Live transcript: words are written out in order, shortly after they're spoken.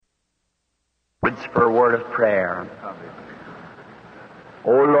Words for a word of prayer.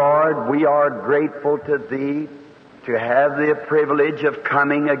 O Lord, we are grateful to Thee to have the privilege of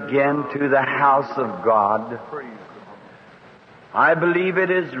coming again to the house of God. I believe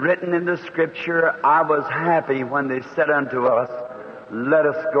it is written in the Scripture, I was happy when they said unto us, let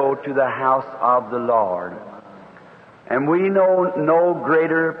us go to the house of the Lord. And we know no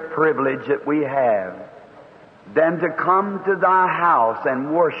greater privilege that we have than to come to Thy house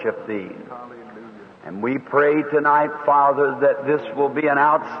and worship Thee. And we pray tonight, Father, that this will be an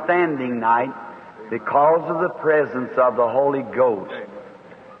outstanding night because of the presence of the Holy Ghost.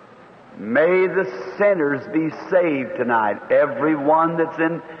 May the sinners be saved tonight, every one that's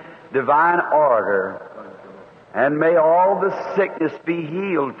in divine order. And may all the sickness be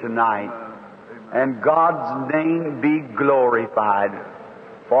healed tonight, and God's name be glorified.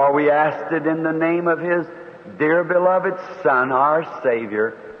 For we ask it in the name of His dear beloved Son, our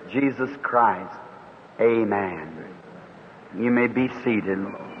Savior, Jesus Christ. Amen. You may be seated.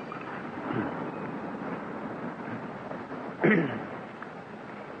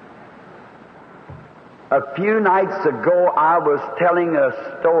 A few nights ago, I was telling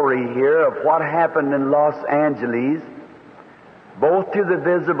a story here of what happened in Los Angeles, both to the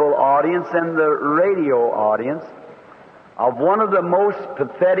visible audience and the radio audience, of one of the most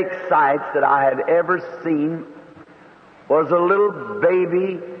pathetic sights that I had ever seen was a little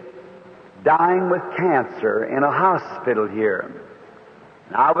baby dying with cancer in a hospital here.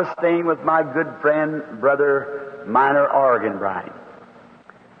 And I was staying with my good friend, Brother Minor Organbright.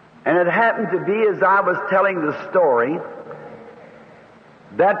 And it happened to be, as I was telling the story,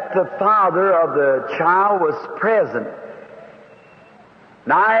 that the father of the child was present.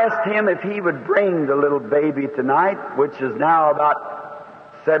 And I asked him if he would bring the little baby tonight, which is now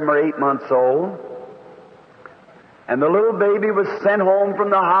about 7 or 8 months old. And the little baby was sent home from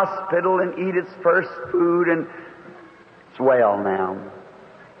the hospital and eat its first food, and it's well now.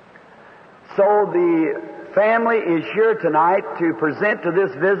 So the family is here tonight to present to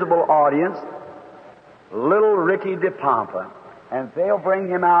this visible audience little Ricky DePompa. And if they'll bring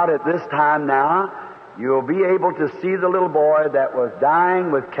him out at this time now, you'll be able to see the little boy that was dying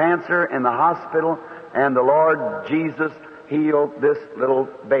with cancer in the hospital, and the Lord Jesus healed this little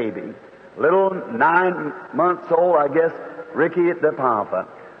baby. Little 9 months old, I guess, Ricky DePompa.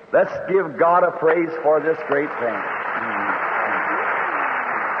 Let's give God a praise for this great thing.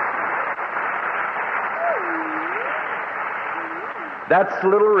 That's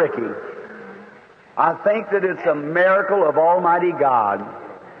little Ricky. I think that it's a miracle of Almighty God.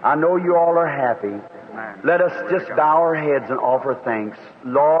 I know you all are happy. Let us just bow our heads and offer thanks.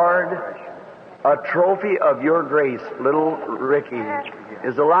 Lord, a trophy of your grace, little Ricky,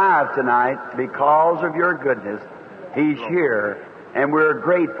 is alive tonight because of your goodness. He's here, and we're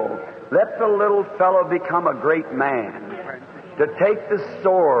grateful. Let the little fellow become a great man, to take the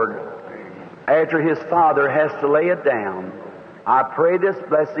sword after his father has to lay it down. I pray this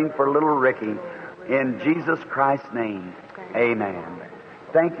blessing for little Ricky in Jesus Christ's name. Amen.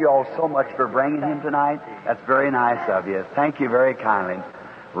 Thank you all so much for bringing him tonight. That's very nice of you. Thank you very kindly.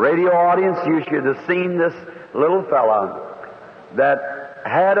 Radio audience, you should have seen this little fellow that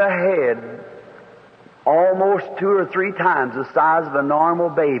had a head almost 2 or 3 times the size of a normal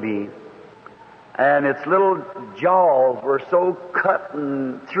baby, and its little jaws were so cut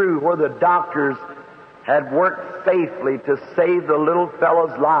through where the doctors had worked faithfully to save the little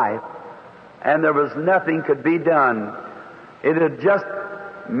fellow's life, and there was nothing could be done. It had just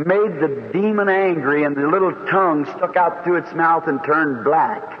made the demon angry, and the little tongue stuck out through its mouth and turned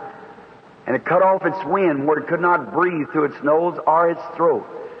black. And it cut off its wind where it could not breathe through its nose or its throat.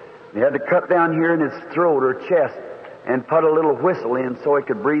 They had to cut down here in its throat or chest and put a little whistle in so it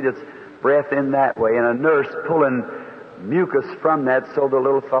could breathe its breath in that way, and a nurse pulling mucus from that so the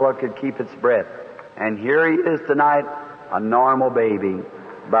little fellow could keep its breath. And here he is tonight, a normal baby,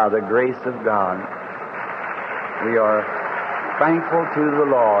 by the grace of God. We are thankful to the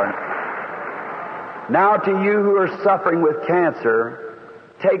Lord. Now to you who are suffering with cancer,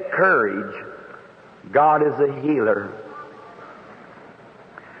 take courage. God is a healer.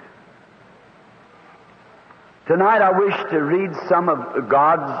 Tonight I wish to read some of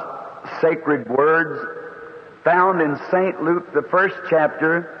God's sacred words found in St. Luke, the 1st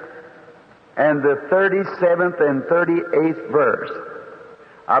chapter, and the 37th and 38th verse.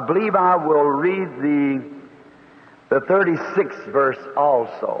 I believe I will read the 36th verse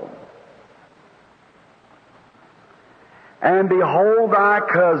also. And behold, thy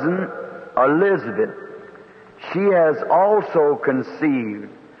cousin Elizabeth, she has also conceived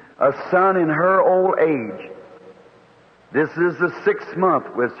a son in her old age. This is the 6th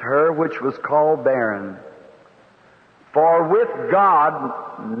month with her which was called barren. For with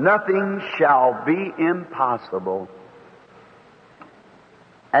God nothing shall be impossible.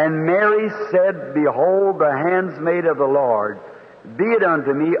 And Mary said, Behold, the handmaid of the Lord, be it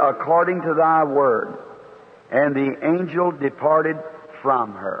unto me according to thy word. And the angel departed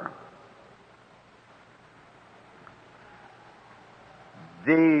from her.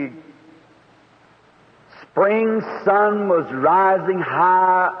 The spring sun was rising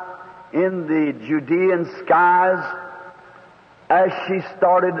high in the Judean skies as she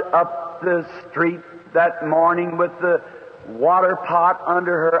started up the street that morning with the water pot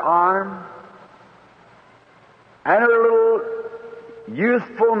under her arm. And her little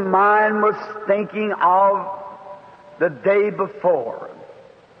youthful mind was thinking of the day before.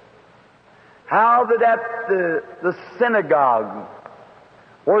 How that at the synagogue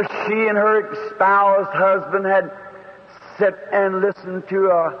where she and her espoused husband had sit and listened to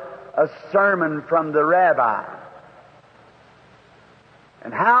a sermon from the rabbi.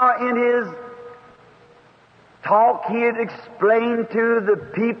 And how in his talk he had explained to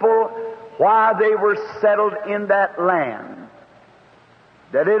the people why they were settled in that land.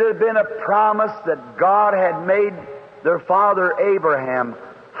 That it had been a promise that God had made their father Abraham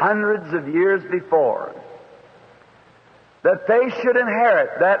hundreds of years before, that they should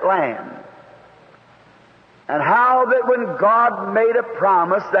inherit that land. And how that when God made a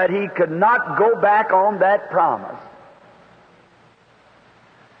promise that He could not go back on that promise.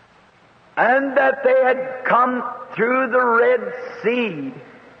 And that they had come through the Red Sea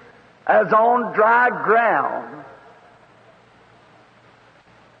as on dry ground.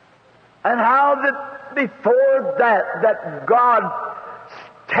 And how that before that God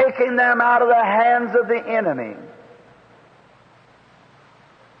taking them out of the hands of the enemy.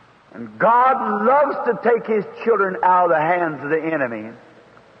 And God loves to take His children out of the hands of the enemy.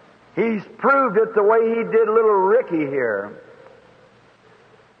 He's proved it the way He did little Ricky here.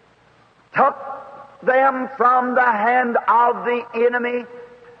 Took them from the hand of the enemy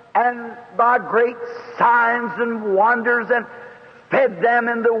and by great signs and wonders and fed them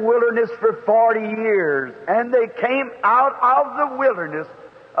in the wilderness for 40 years. And they came out of the wilderness,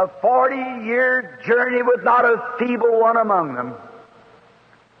 a 40-year journey with not a feeble one among them.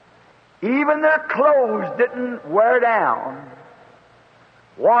 Even their clothes didn't wear down.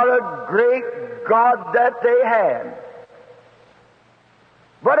 What a great God that they had.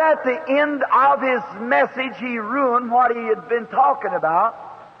 But at the end of His message, He ruined what He had been talking about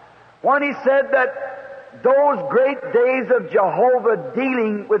when He said that those great days of Jehovah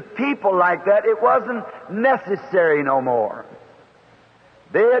dealing with people like that, it wasn't necessary no more.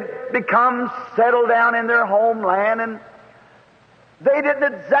 They had become settled down in their homeland, and they didn't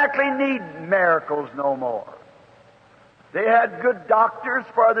exactly need miracles no more. They had good doctors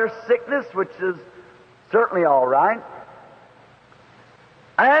for their sickness, which is certainly all right.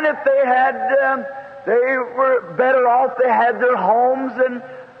 And if they had, they were better off. They had their homes, and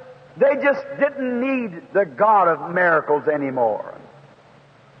they just didn't need the God of miracles anymore.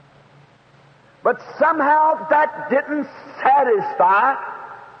 But somehow that didn't satisfy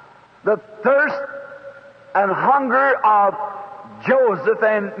the thirst and hunger of Joseph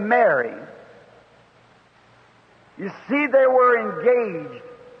and Mary. You see, they were engaged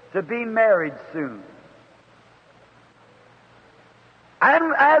to be married soon.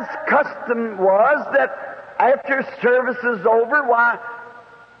 And as custom was, that after service is over, why,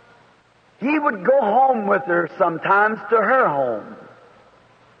 he would go home with her sometimes to her home.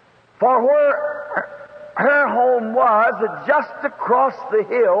 For where her home was, just across the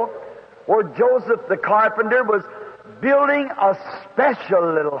hill, where Joseph the carpenter was building a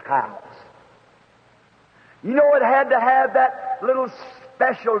special little house. You know, it had to have that little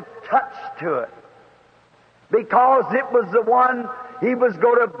special touch to it, because it was the one he was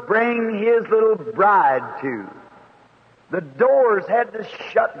going to bring his little bride to. The doors had to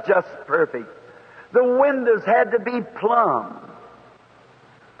shut just perfect. The windows had to be plumb.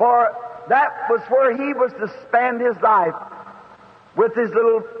 For that was where he was to spend his life with his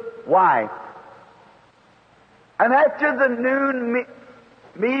little wife. And after the noon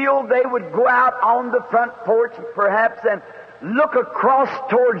meal, they would go out on the front porch, perhaps, and look across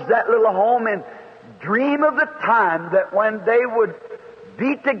towards that little home and dream of the time that when they would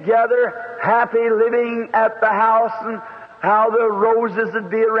be together, happy, living at the house, and how the roses would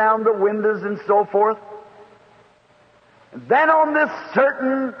be around the windows and so forth. And then on this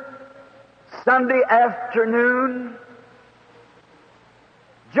certain Sunday afternoon,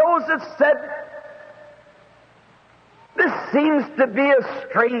 Joseph said, "This seems to be a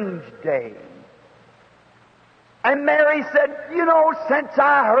strange day. And Mary said, you know, since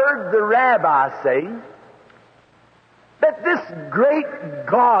I heard the rabbi say that this great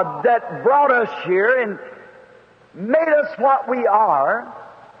God that brought us here and made us what we are,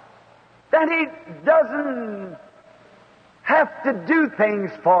 that He doesn't have to do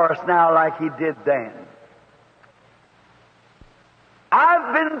things for us now like He did then.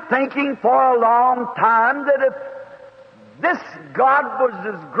 I've been thinking for a long time that if this God was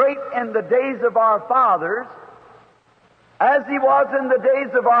as great in the days of our fathers as He was in the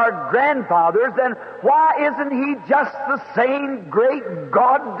days of our grandfathers, then why isn't He just the same great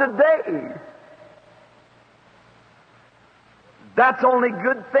God today? That's only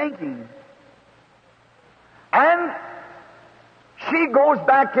good thinking. And she goes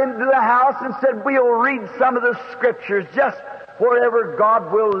back into the house and said, we'll read some of the Scriptures just wherever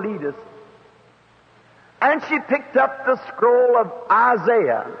God will lead us. And she picked up the scroll of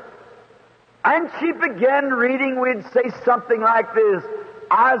Isaiah. And she began reading. We'd say something like this,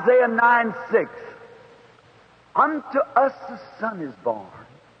 Isaiah 9:6. Unto us a son is born.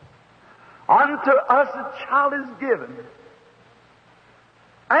 Unto us a child is given.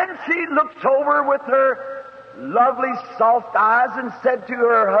 And she looked over with her lovely soft eyes and said to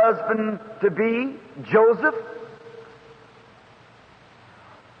her husband-to-be, Joseph,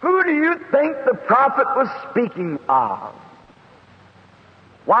 who do you think the prophet was speaking of?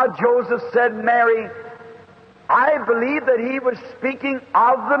 While Joseph said, Mary, I believe that he was speaking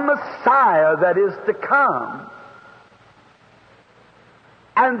of the Messiah that is to come.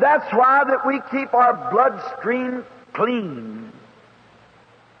 And that's why that we keep our bloodstream clean.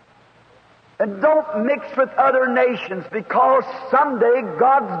 And don't mix with other nations, because someday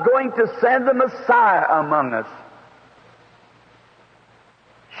God's going to send the Messiah among us.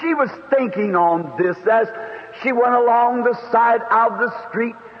 She was thinking on this as she went along the side of the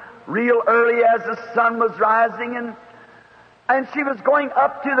street real early as the sun was rising, and she was going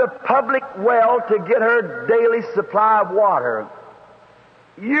up to the public well to get her daily supply of water.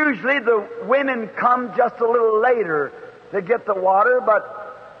 Usually the women come just a little later to get the water, but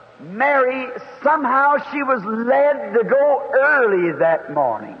Mary, somehow she was led to go early that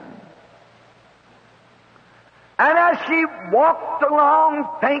morning. And as she walked along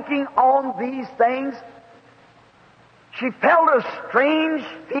thinking on these things, she felt a strange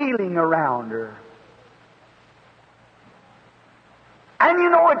feeling around her. And you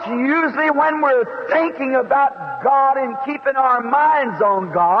know, it's usually when we're thinking about God and keeping our minds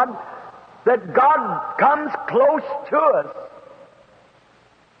on God that God comes close to us.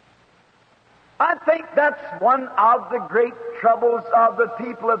 I think that's one of the great troubles of the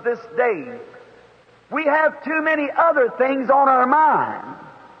people of this day. We have too many other things on our mind.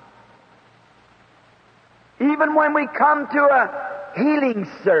 Even when we come to a healing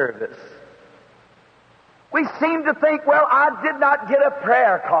service, we seem to think, well, I did not get a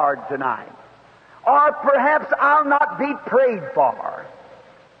prayer card tonight. Or perhaps I'll not be prayed for.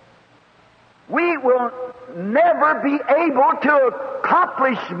 We will never be able to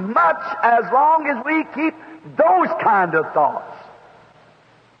accomplish much as long as we keep those kind of thoughts.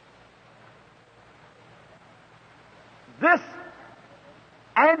 This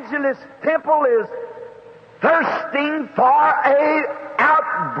Angelus Temple is thirsting for an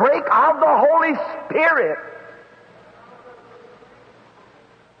outbreak of the Holy Spirit.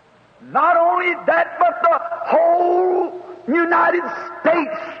 Not only that, but the whole United States,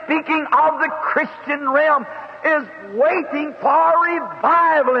 speaking of the Christian realm, is waiting for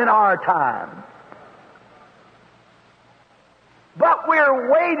revival in our time. But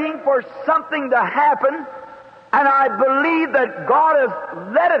we're waiting for something to happen, and I believe that God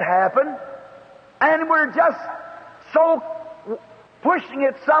has let it happen, and we're just so pushing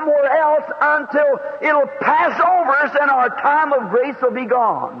it somewhere else until it'll pass over us and our time of grace will be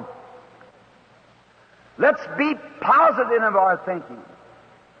gone. Let's be positive in our thinking.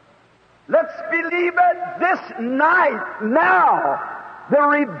 Let's believe that this night, now, the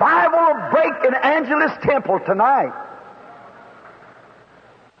revival will break in Angelus Temple tonight.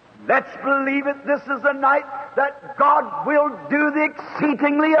 Let's believe it. This is a night that God will do the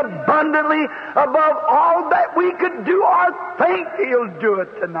exceedingly abundantly above all that we could do or think. He'll do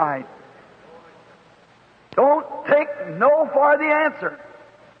it tonight. Don't take no for the answer.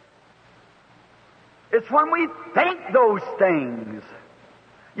 It's when we think those things,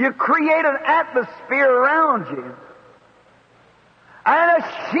 you create an atmosphere around you. And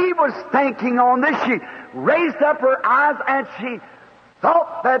as she was thinking on this, she raised up her eyes and she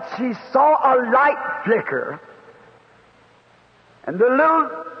thought that she saw a light flicker. And the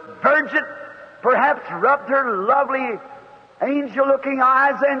little virgin perhaps rubbed her lovely angel-looking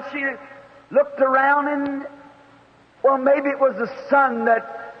eyes, and she looked around, and Well, maybe it was the sun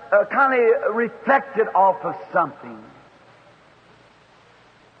that kind of reflected off of something.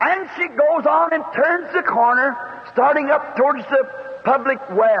 And she goes on and turns the corner, starting up towards the public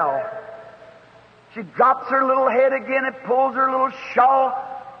well. She drops her little head again and pulls her little shawl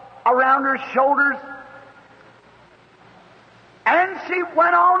around her shoulders. And she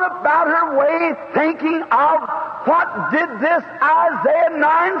went on about her way thinking of what did this Isaiah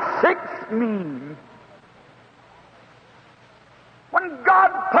 9:6 mean. When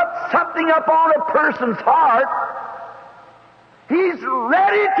God puts something up on a person's heart, He's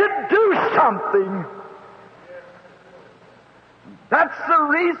ready to do something. That's the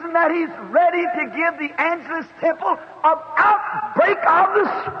reason that He's ready to give the Angelus Temple an outbreak of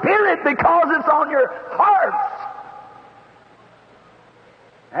the Spirit, because it's on your hearts.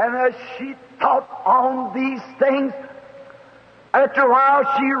 And as she thought on these things, after a while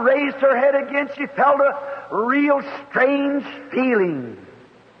she raised her head again. She felt a real strange feeling.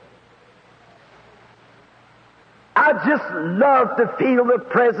 I just love to feel the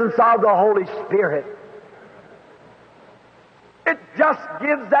presence of the Holy Spirit. It just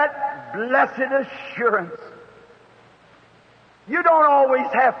gives that blessed assurance. You don't always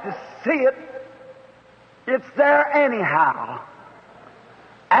have to see it. It's there anyhow.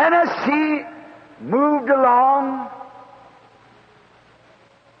 And as she moved along,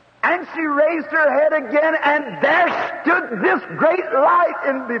 and she raised her head again, and there stood this great light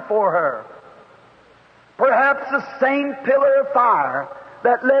in before her. Perhaps the same pillar of fire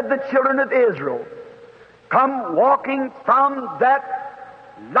that led the children of Israel. Come walking from that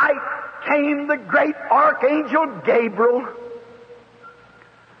light came the great archangel Gabriel.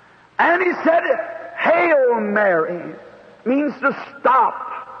 And he said, "Hail Mary," means to stop.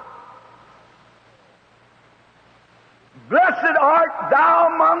 "Blessed art thou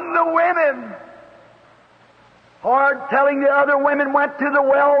among the women." Hard telling, the other women went to the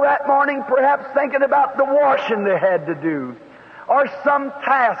well that morning, perhaps thinking about the washing they had to do, or some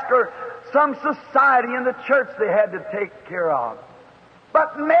task, or some society in the church they had to take care of.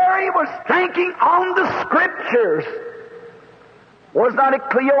 But Mary was thinking on the Scriptures. Was not it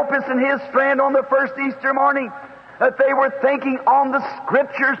Cleopas and his friend on the first Easter morning that they were thinking on the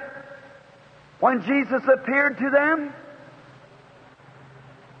Scriptures when Jesus appeared to them?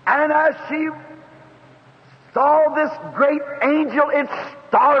 And as she saw this great angel, it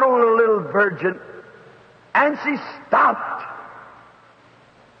startled the little virgin, and she stopped.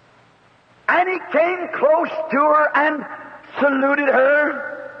 And he came close to her and saluted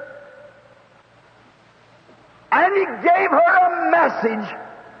her. And he gave her a message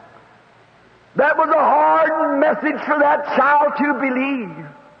that was a hard message for that child to believe.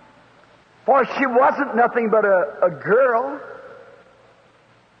 For she wasn't nothing but a girl.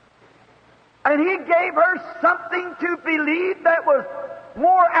 And he gave her something to believe that was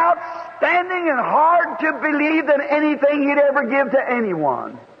more outstanding and hard to believe than anything he'd ever give to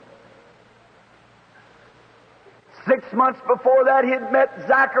anyone. 6 months before that, he'd met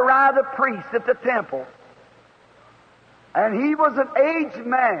Zachariah the priest at the temple. And he was an aged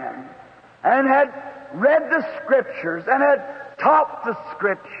man and had read the Scriptures and had taught the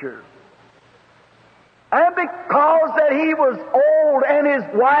Scriptures. And because that he was old and his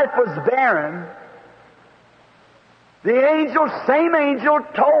wife was barren, the same angel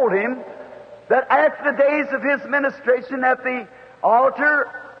told him that after the days of his ministration at the altar,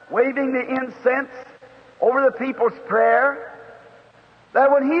 waving the incense over the people's prayer, that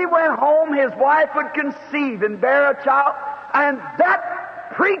when he went home, his wife would conceive and bear a child. And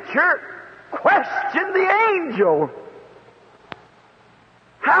that preacher questioned the angel.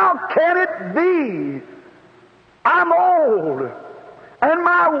 How can it be? I'm old, and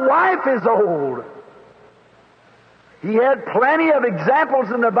my wife is old. He had plenty of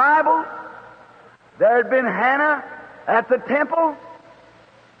examples in the Bible. There had been Hannah at the temple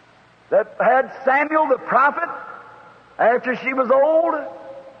that had Samuel the prophet after she was old.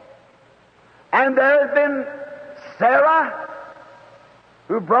 And there had been Sarah,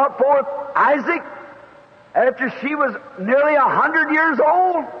 who brought forth Isaac after she was nearly 100 years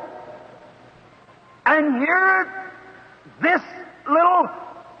old. And here, this little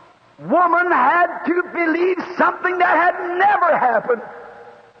woman had to believe something that had never happened.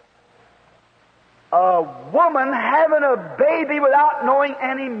 A woman having a baby without knowing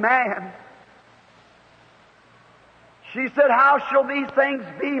any man. She said, "How shall these things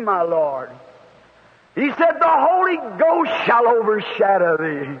be, my Lord?" He said, "The Holy Ghost shall overshadow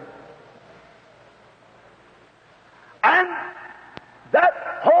thee." And that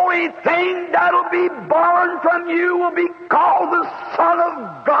holy thing that'll be born from you will be called the Son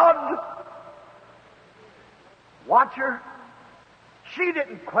of God. Watch her. She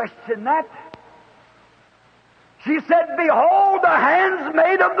didn't question that. She said, behold, the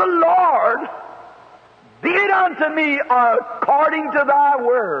handsmaid of the Lord, be it unto me according to thy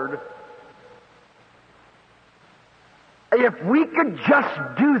word. If we could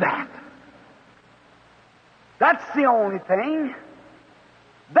just do that, that's the only thing.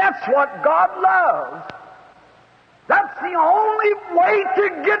 That's what God loves. That's the only way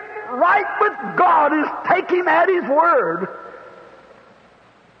to get right with God, is take Him at His word.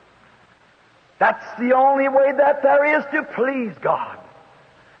 That's the only way that there is to please God.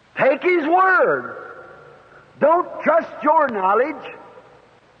 Take His word. Don't trust your knowledge.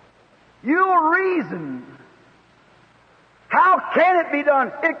 You'll reason. How can it be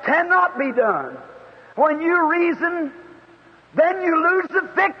done? It cannot be done. When you reason, then you lose the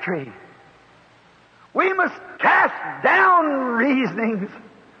victory. We must cast down reasonings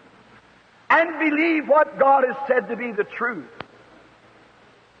and believe what God has said to be the truth.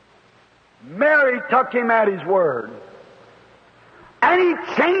 Mary took Him at His word. And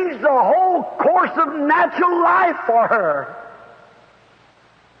He changed the whole course of natural life for her.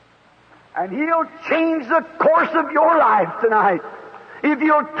 And He'll change the course of your life tonight if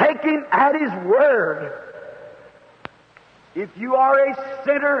you'll take Him at His word. If you are a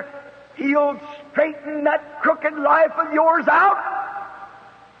sinner, He'll straighten that crooked life of yours out.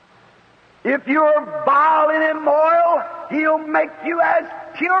 If you're vile and immoral, He'll make you as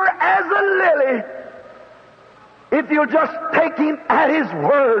pure as a lily. If you'll just take Him at His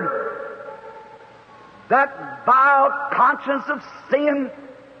word. That vile conscience of sin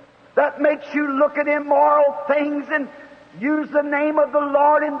that makes you look at immoral things and use the name of the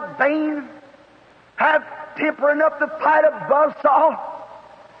Lord in vain, have temper enough to fight a buzzsaw,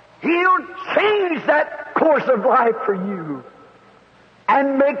 He'll change that course of life for you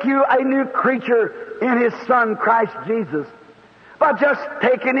and make you a new creature in His Son, Christ Jesus, by just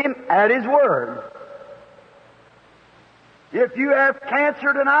taking Him at His word. If you have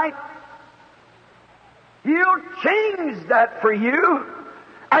cancer tonight, He'll change that for you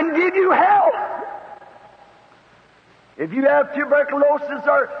and give you health. If you have tuberculosis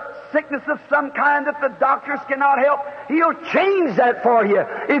or sickness of some kind that the doctors cannot help, He'll change that for you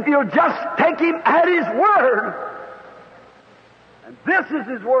if you'll just take Him at His word. And this is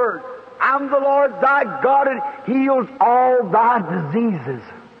His word. I'm the Lord thy God, and heals all thy diseases.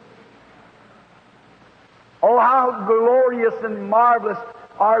 Oh, how glorious and marvelous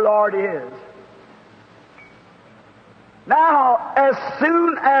our Lord is. Now, as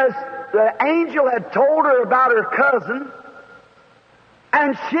soon as the angel had told her about her cousin,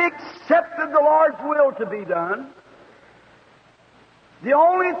 and she accepted the Lord's will to be done, the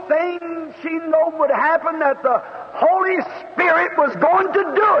only thing she knew would happen, that the Holy Spirit was going to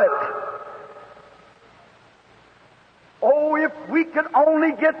do it. Oh, if we could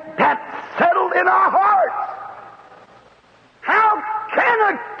only get that settled in our hearts. How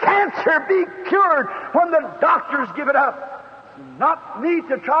can a cancer be cured when the doctors give it up? Not me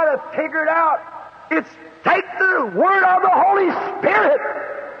to try to figure it out. It's take the word of the Holy Spirit.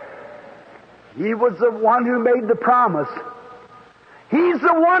 He was the one who made the promise. He's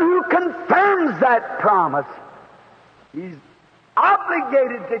the one who confirms that promise. He's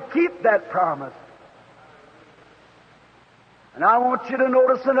obligated to keep that promise. And I want you to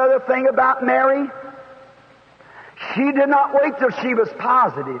notice another thing about Mary. She did not wait till she was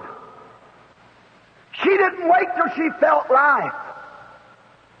positive. She didn't wait till she felt life,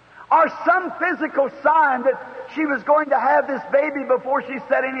 or some physical sign that she was going to have this baby before she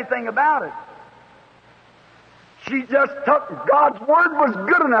said anything about it. She just took God's word was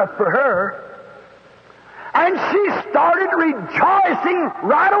good enough for her, and she started rejoicing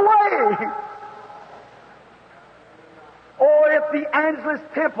right away. Oh, if the Angelus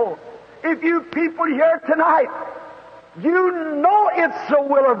Temple, if you people here tonight, you know it's the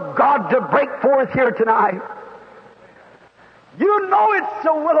will of God to break forth here tonight. You know it's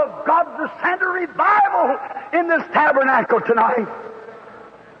the will of God to send a revival in this tabernacle tonight.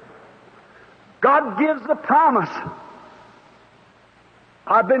 God gives the promise.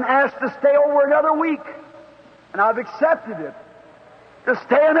 I've been asked to stay over another week, and I've accepted it. To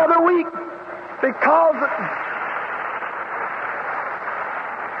stay another week because...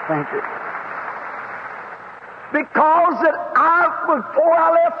 Thank you. Because before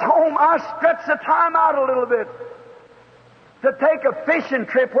I left home, I stretched the time out a little bit to take a fishing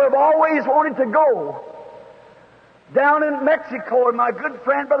trip where I've always wanted to go. Down in Mexico, and my good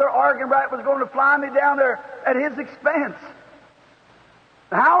friend, Brother Argenbright, was going to fly me down there at his expense.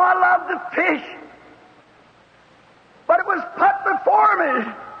 How I love to fish! But it was put before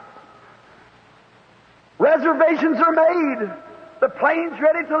me. Reservations are made. The plane's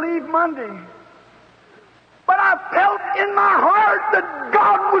ready to leave Monday. But I felt in my heart that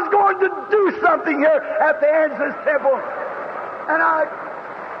God was going to do something here at the Angelus Temple. And I'm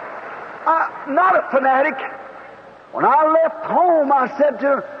not a fanatic. When I left home, I said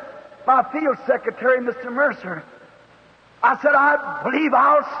to my field secretary, Mr. Mercer, I said, I believe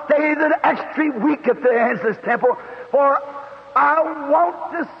I'll stay the extra week at the Angelus Temple, for I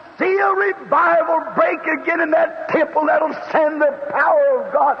want to see a revival break again in that temple that'll send the power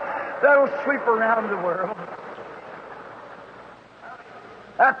of God that'll sweep around the world.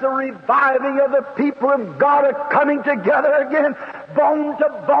 That's the reviving of the people of God are coming together again, bone to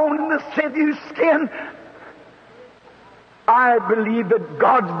bone in the sinew skin. I believe that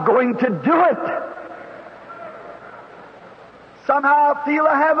God's going to do it. Somehow I feel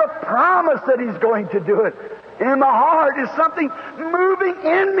I have a promise that He's going to do it. In my heart is something moving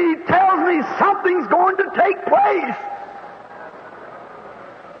in me, tells me something's going to take place.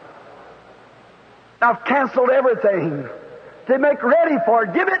 I've canceled everything to make ready for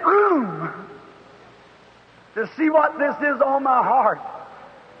it. Give it room to see what this is on my heart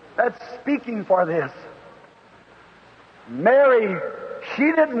that's speaking for this. Mary, she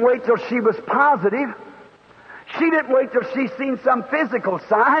didn't wait till she was positive. She didn't wait till she seen some physical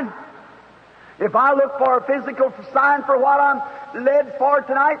sign. If I look for a physical sign for what I'm led for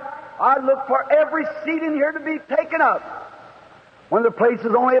tonight, I look for every seat in here to be taken up when the place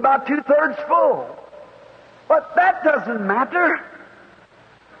is only about 2/3 full. But that doesn't matter.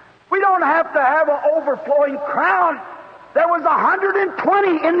 We don't have to have an overflowing crowd. There was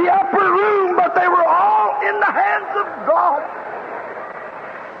 120 in the upper room, but they were all in the hands of God.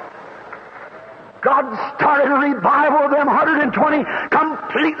 God started a revival of them 120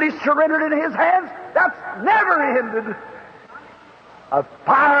 completely surrendered in His hands. That's never ended. A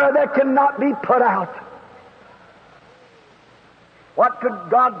fire that cannot be put out. What could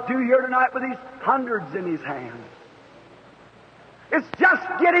God do here tonight with these hundreds in His hands? It's just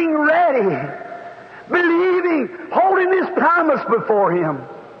getting ready, believing, holding His promise before Him.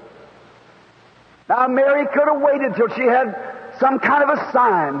 Now Mary could have waited till she had some kind of a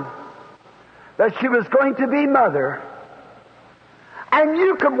sign that she was going to be mother. And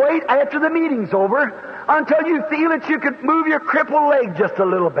you could wait after the meeting's over until you feel that you could move your crippled leg just a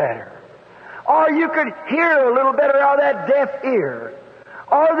little better. Or you could hear a little better out of that deaf ear.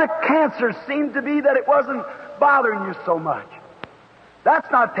 Or the cancer seemed to be that it wasn't bothering you so much. That's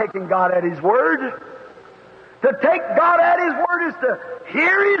not taking God at His word. To take God at His word is to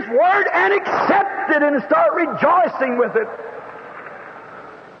hear His word and accept it and start rejoicing with it.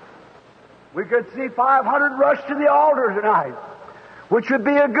 We could see 500 rush to the altar tonight, which would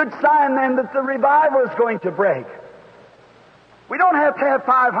be a good sign then that the revival is going to break. We don't have to have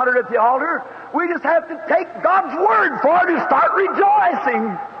 500 at the altar. We just have to take God's word for it and start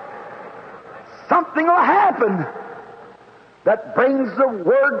rejoicing. Something will happen that brings the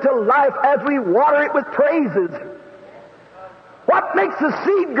word to life as we water it with praises. What makes the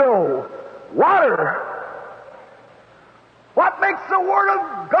seed grow? Water. What makes the Word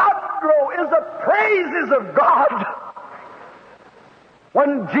of God grow is the praises of God.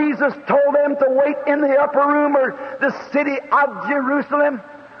 When Jesus told them to wait in the upper room or the city of Jerusalem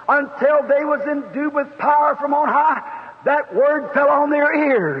until they was endued with power from on high, that word fell on their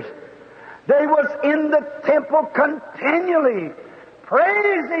ears. They was in the temple continually,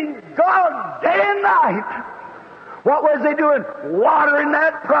 praising God day and night. What was they doing? Watering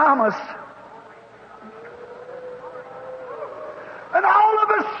that promise. And all of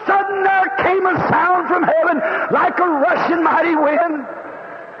a sudden there came a sound from heaven like a rushing mighty wind.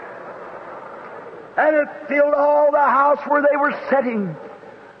 And it filled all the house where they were sitting.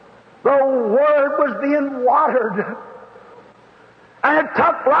 The Word was being watered. And it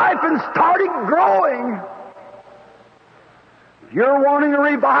took life and started growing. If you're wanting a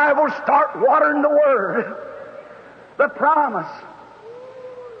revival, start watering the Word. The promise.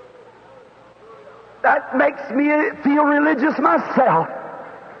 That makes me feel religious myself.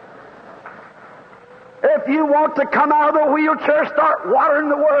 If you want to come out of the wheelchair, start watering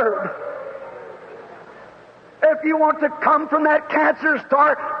the Word. If you want to come from that cancer,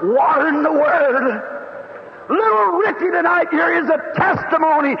 start watering the Word. Little Ricky tonight here is a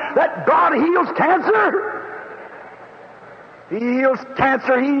testimony that God heals cancer. He heals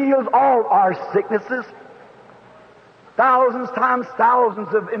cancer. He heals all our sicknesses. Thousands times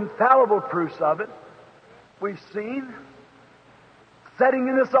thousands of infallible proofs of it we've seen. Sitting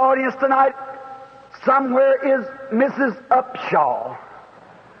in this audience tonight, somewhere is Mrs. Upshaw.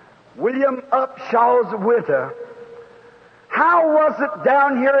 William Upshaw's widow. How was it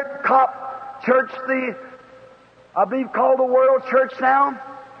down here at Cop Church the I believe called the World Church now.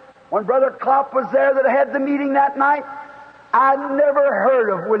 When Brother Klopp was there that had the meeting that night, I never heard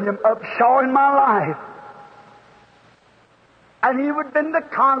of William Upshaw in my life. And he had been the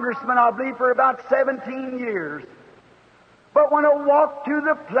congressman, I believe, for about 17 years. But when I walked to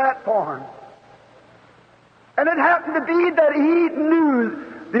the platform, and it happened to be that he knew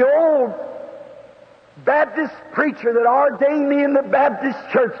the old Baptist preacher that ordained me in the Baptist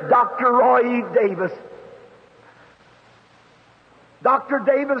church, Dr. Roy E. Davis. Dr.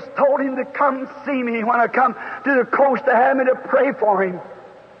 Davis told him to come see me when I come to the coast to have me to pray for him.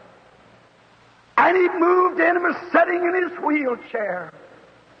 And he moved in and was sitting in his wheelchair.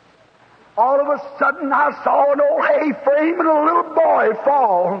 All of a sudden I saw an old hay frame and a little boy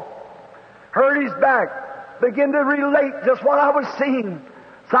fall. Hurt his back. Begin to relate just what I was seeing.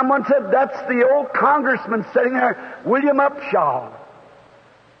 Someone said, that's the old congressman sitting there, William Upshaw.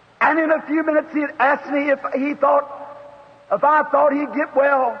 And in a few minutes he had asked me if I thought he'd get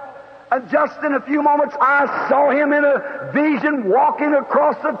well. And just in a few moments I saw him in a vision walking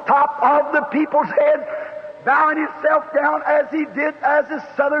across the top of the people's heads, bowing himself down as he did as his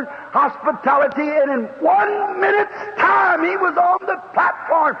southern hospitality. And in 1 minute's time he was on the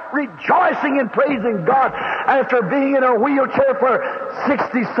platform rejoicing and praising God after being in a wheelchair for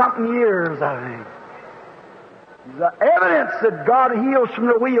 60-something years, I think. The evidence that God heals from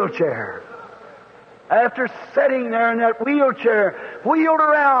the wheelchair. After sitting there in that wheelchair, wheeled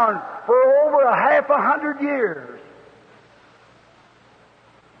around for over 100 years.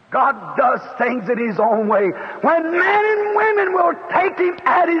 God does things in His own way. When men and women will take Him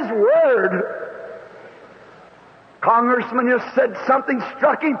at His word. Congressman just said something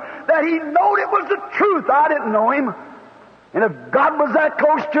struck him that he knowed it was the truth. I didn't know him. And if God was that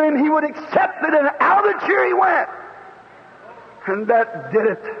close to him, He would accept it, and out of the chair he went. And that did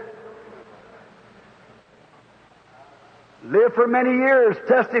it. Lived for many years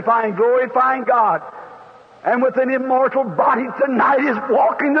testifying, glorifying God. And with an immortal body tonight is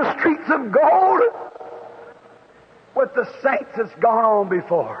walking the streets of gold with the saints that's gone on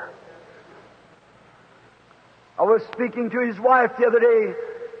before. I was speaking to his wife the other day,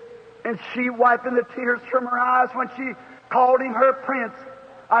 and she wiping the tears from her eyes when she called him her prince.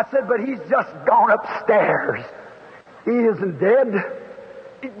 I said, but he's just gone upstairs. He isn't dead.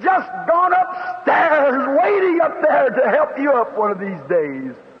 He's just gone upstairs, waiting up there to help you up one of these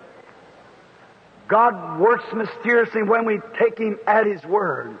days. God works mysteriously when we take Him at His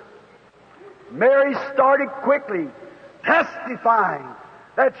word. Mary started quickly, testifying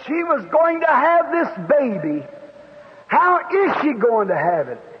that she was going to have this baby. How is she going to have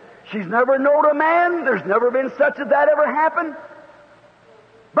it? She's never known a man. There's never been such as that ever happened.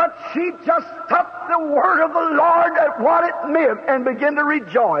 But she just took the word of the Lord at what it meant and began to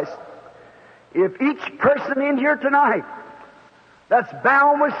rejoice. If each person in here tonight that's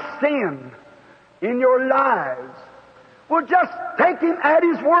bound with sin in your lives will just take Him at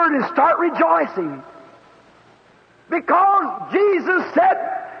His word and start rejoicing. Because Jesus said,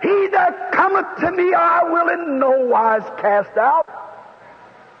 He that cometh to me I will in no wise cast out.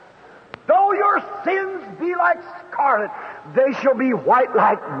 Though your sins be like scarlet, they shall be white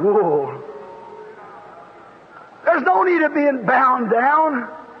like wool. There's no need of being bound down.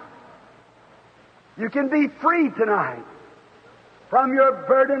 You can be free tonight from your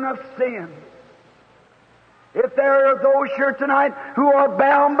burden of sin. If there are those here tonight who are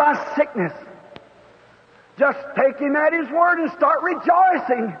bound by sickness, just take Him at His word and start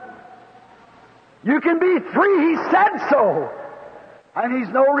rejoicing. You can be free. He said so. And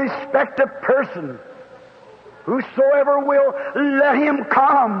He's no respecter of person. Whosoever will, let him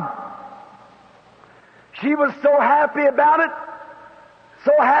come. She was so happy about it,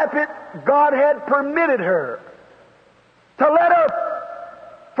 so happy God had permitted her to let a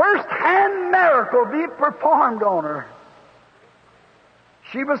first-hand miracle be performed on her.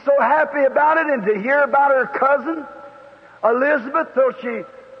 She was so happy about it, and to hear about her cousin, Elizabeth, till she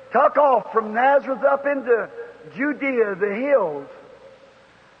took off from Nazareth up into Judea, the hills.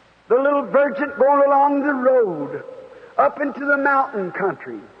 The little virgin going along the road, up into the mountain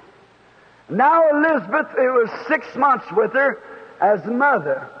country. Now Elizabeth, it was 6 months with her as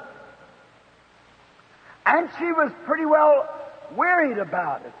mother. And she was pretty well worried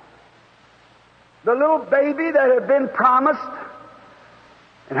about it. The little baby that had been promised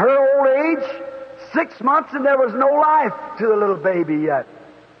in her old age, 6 months, and there was no life to the little baby yet.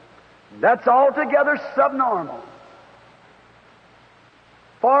 That's altogether subnormal.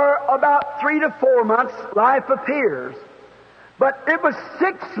 For about 3 to 4 months, life appears. But it was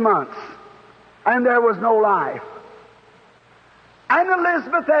 6 months, and there was no life. And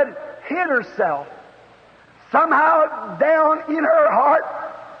Elizabeth had hid herself somehow down in her heart,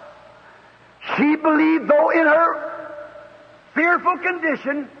 she believed, though in her fearful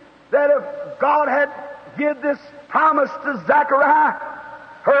condition, that if God had given this promise to Zechariah,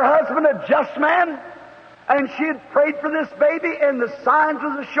 her husband, a just man, and she had prayed for this baby, and the signs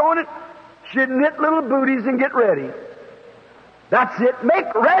was showing it, she'd knit little booties and get ready. That's it.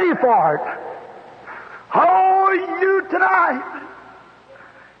 Make ready for it. Oh, you tonight.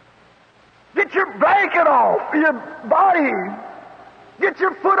 Get your blanket off your body. Get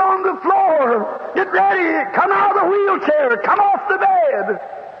your foot on the floor. Get ready. Come out of the wheelchair. Come off the bed.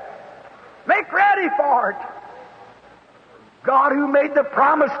 Make ready for it. God who made the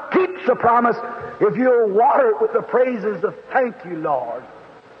promise keeps the promise if you'll water it with the praises of thank you, Lord.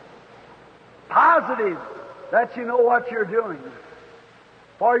 Positive that you know what you're doing.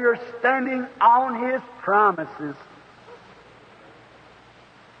 For you're standing on His promises.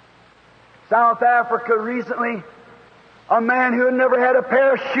 South Africa recently, a man who had never had a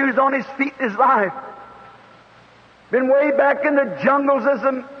pair of shoes on his feet in his life. Been way back in the jungles as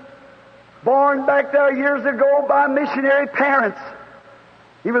a born back there years ago by missionary parents.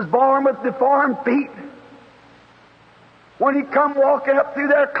 He was born with deformed feet. When he come walking up through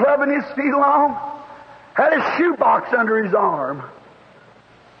there clubbing his feet along, had a shoebox under his arm.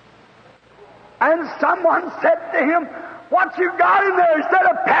 And someone said to him, "What you got in there?" He said,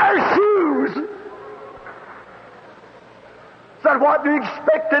 "A pair of shoes." Said, "What do you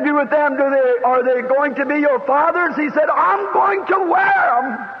expect to do with them? Are they going to be your father's?" He said, "I'm going to wear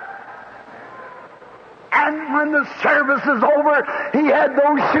them." And when the service is over, he had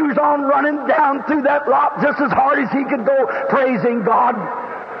those shoes on running down through that lot just as hard as he could go, praising God.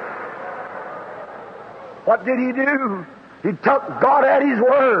 What did he do? He took God at His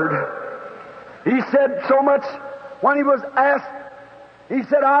word. He said so much when he was asked, he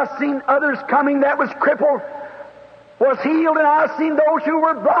said, "I've seen others coming that was crippled, was healed, and I've seen those who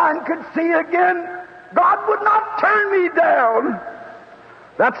were blind could see again. God would not turn me down."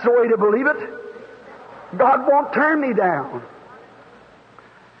 That's the way to believe it. God won't turn me down.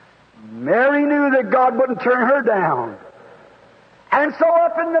 Mary knew that God wouldn't turn her down. And so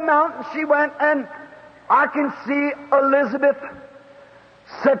up in the mountain she went, and I can see Elizabeth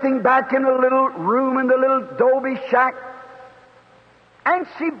sitting back in a little room in the little adobe shack. And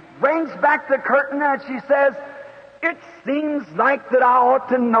she brings back the curtain and she says, "It seems like that I ought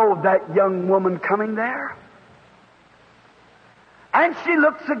to know that young woman coming there." And she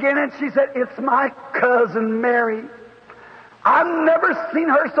looks again and she said, "It's my cousin Mary. I've never seen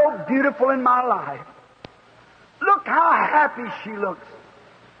her so beautiful in my life. Look how happy she looks."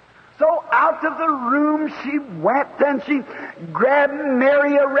 So out of the room she went, and she grabbed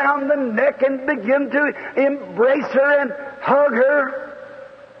Mary around the neck and began to embrace her and hug her.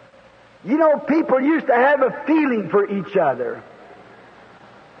 You know, people used to have a feeling for each other.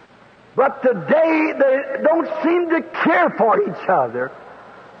 But today they don't seem to care for each other.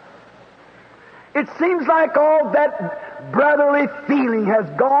 It seems like all that brotherly feeling has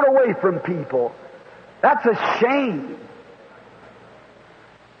gone away from people. That's a shame.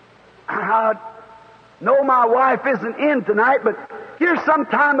 I know my wife isn't in tonight, but here some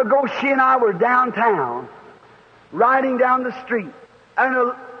time ago she and I were downtown, riding down the street, and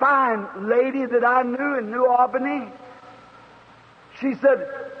a fine lady that I knew in New Albany, she said,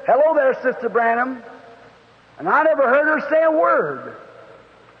 "Hello there, Sister Branham." And I never heard her say a word.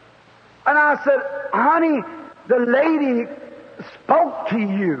 And I said, "Honey, the lady spoke to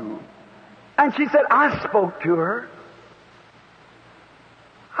you." And she said, "I spoke to her."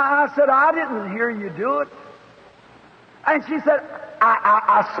 I said, "I didn't hear you do it." And she said,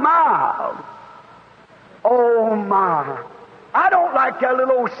 I smiled. Oh my. I don't like that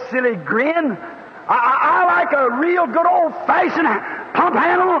little old silly grin. I like a real good old-fashioned pump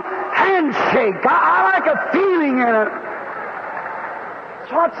handle handshake. I like a feeling in it.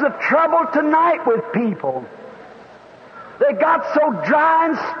 That's what's the trouble tonight with people. They got so dry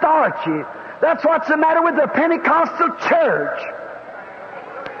and starchy. That's what's the matter with the Pentecostal church.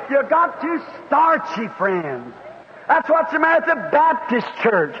 You got too starchy, friends. That's what's the matter with the Baptist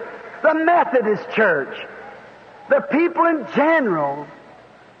church, the Methodist church, the people in general.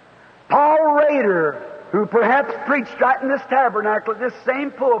 Paul Rader, who perhaps preached right in this tabernacle, this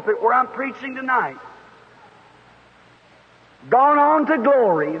same pulpit where I'm preaching tonight, gone on to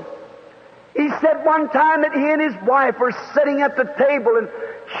glory. He said one time that he and his wife were sitting at the table and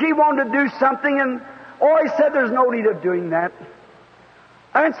she wanted to do something, and he said there's no need of doing that.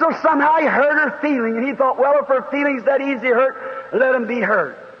 And so somehow he hurt her feeling, and he thought, well, if her feeling's that easy hurt, let them be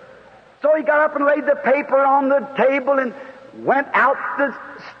hurt. So he got up and laid the paper on the table and went out the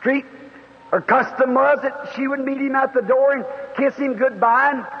street Her custom was that she would meet him at the door and kiss him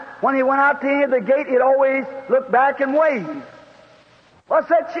goodbye, and when he went out to the end of the gate, he'd always look back and wave. Well,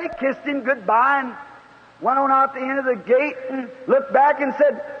 said she kissed him goodbye and went on out the end of the gate and looked back and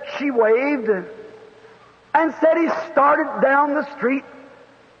said she waved and said he started down the street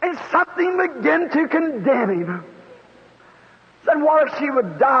and something began to condemn him. Said, what if she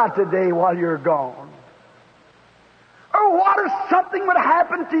would die today while you're gone? Or what if something would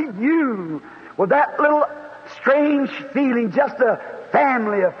happen to you with that little strange feeling, just a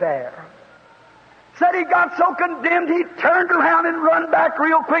family affair? Said he got so condemned he turned around and run back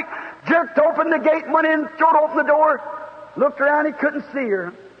real quick, jerked open the gate, went in, threw open the door, looked around, he couldn't see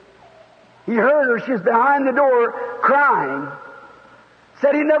her. He heard her, she was behind the door crying.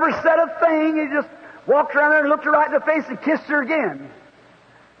 Said he never said a thing, he just walked around there and looked her right in the face and kissed her again.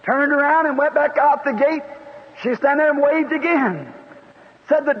 Turned around and went back out the gate. She stood there and waved again.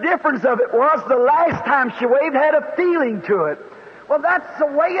 Said the difference of it was the last time she waved had a feeling to it. Well, that's the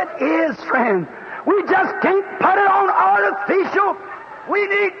way it is, friend. We just can't put it on artificial. We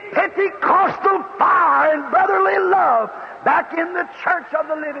need Pentecostal fire and brotherly love back in the church of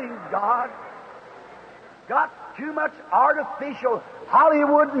the living God. Got too much artificial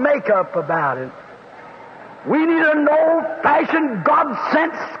Hollywood makeup about it. We need an old-fashioned,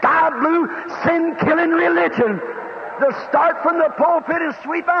 God-sent, sky-blue, sin-killing religion to start from the pulpit and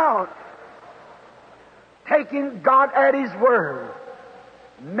sweep out. Taking God at His word.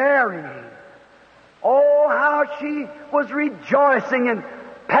 Mary, oh, how she was rejoicing and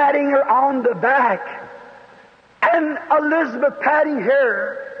patting her on the back. And Elizabeth patting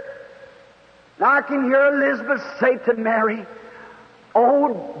her. Now I can hear Elizabeth say to Mary,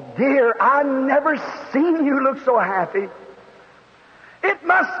 oh dear, I've never seen you look so happy. It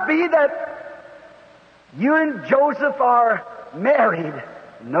must be that you and Joseph are married.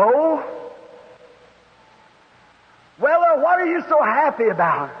 No. Well, what are you so happy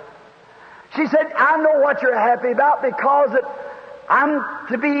about? She said, I know what you're happy about because I'm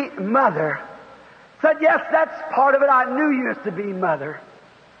to be mother. Said, yes, that's part of it. I knew you was to be mother.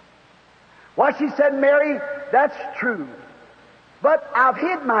 Well, she said, Mary, that's true. But I've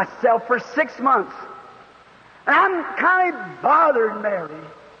hid myself for 6 months. And I'm kind of bothered, Mary,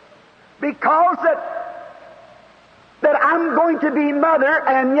 because that I'm going to be mother,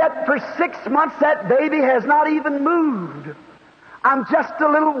 and yet for 6 months that baby has not even moved. I'm just a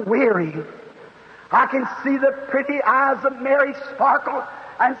little weary. I can see the pretty eyes of Mary sparkle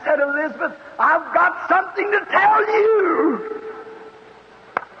and said, Elizabeth, I've got something to tell you.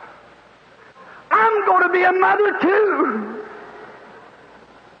 I'm going to be a mother too.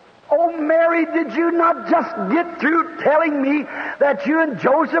 Oh, Mary, did you not just get through telling me that you and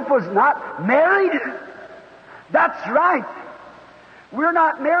Joseph was not married? That's right. We're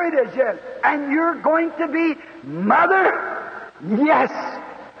not married as yet. And you're going to be mother? Yes.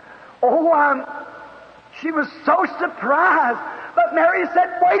 Oh, she was so surprised. But Mary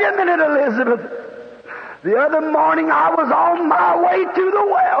said, wait a minute, Elizabeth. The other morning I was on my way to the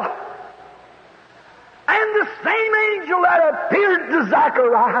well. And the same angel that appeared to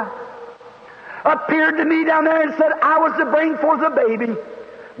Zachariah appeared to me down there and said, I was to bring forth a baby,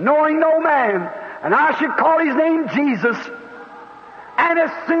 knowing no man, and I should call his name Jesus. And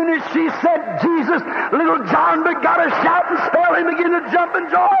as soon as she said Jesus, little John begot a shout and spell and began to jump in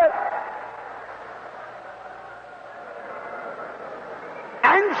joy.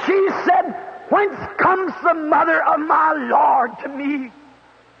 And she said, whence comes the mother of my Lord to me?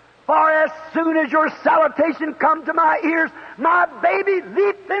 For as soon as your salutation come to my ears, my baby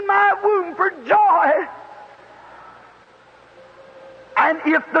leaped in my womb for joy. And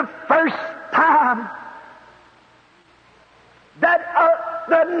if the first time that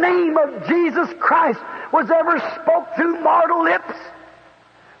the name of Jesus Christ was ever spoke through mortal lips,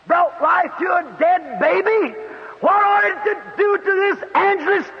 brought life to a dead baby, what ought it to do to this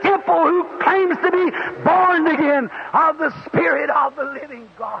Angelus Temple who claims to be born again of the Spirit of the living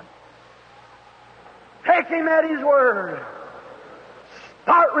God? Take Him at His word.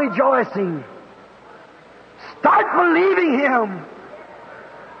 Start rejoicing. Start believing Him.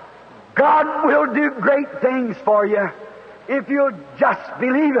 God will do great things for you if you'll just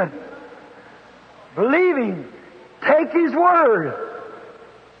believe it. Believe Him. Take His word.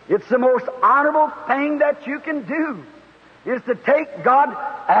 It's the most honorable thing that you can do, is to take God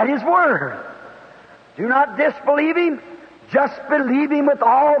at His word. Do not disbelieve Him. Just believe Him with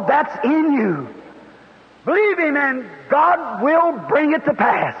all that's in you. Believe Him and God will bring it to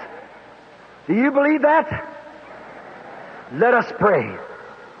pass. Do you believe that? Let us pray.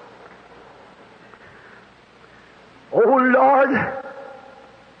 Oh Lord,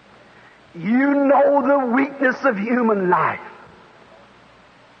 You know the weakness of human life.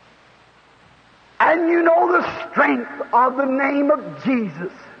 And you know the strength of the name of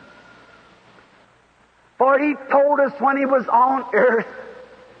Jesus. For He told us when He was on earth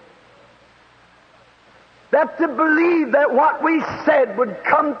that to believe that what we said would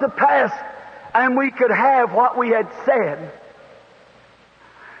come to pass and we could have what we had said.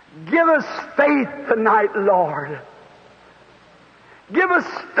 Give us faith tonight, Lord. Give us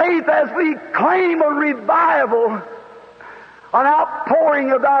faith as we claim a revival, an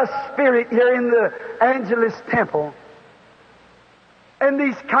outpouring of Thy Spirit here in the Angelus Temple in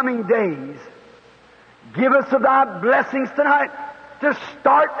these coming days. Give us of Thy blessings tonight to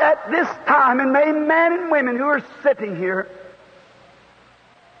start at this time, and may men and women who are sitting here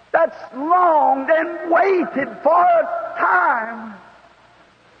that's longed and waited for a time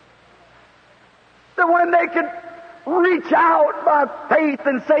that when they could reach out by faith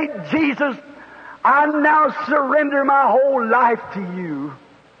and say, Jesus, I now surrender my whole life to You.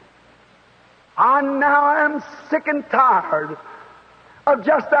 I now am sick and tired of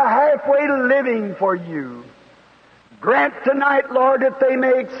just a halfway living for You. Grant tonight, Lord, that they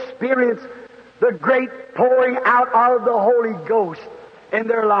may experience the great pouring out of the Holy Ghost in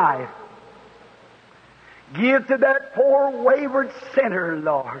their life. Give to that poor wayward sinner,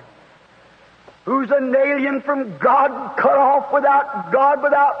 Lord, who's an alien from God, cut off without God,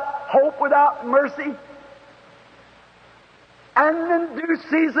 without hope, without mercy. And in due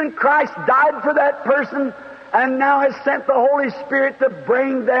season, Christ died for that person and now has sent the Holy Spirit to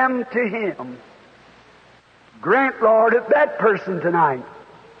bring them to Him. Grant, Lord, that that person tonight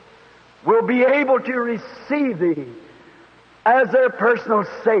will be able to receive Thee as their personal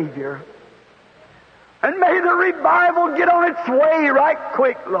Savior. And may the revival get on its way right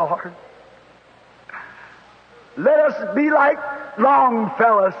quick, Lord. Let us be like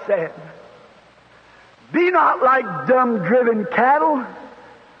Longfellow said, be not like dumb-driven cattle,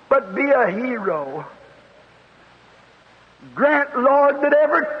 but be a hero. Grant, Lord, that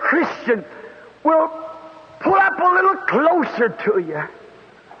every Christian will pull up a little closer to You,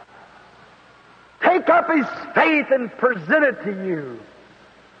 take up his faith and present it to You.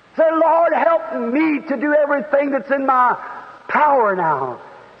 Say, Lord, help me to do everything that's in my power now,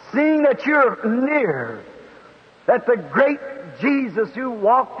 seeing that You're near, that the great Jesus who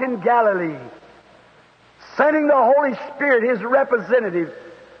walked in Galilee, sending the Holy Spirit, His representative,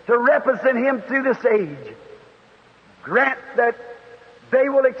 to represent Him through this age, grant that they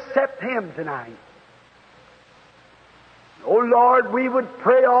will accept Him tonight. Oh Lord, we would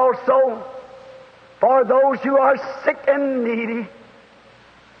pray also for those who are sick and needy,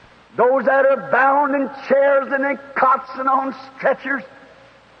 those that are bound in chairs and in cots and on stretchers.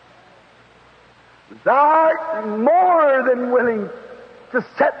 Thou art more than willing to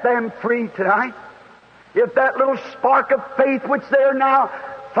set them free tonight. If that little spark of faith which they are now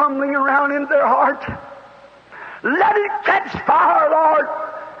fumbling around in their heart, let it catch fire, Lord,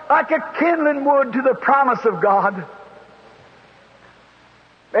 like a kindling wood to the promise of God.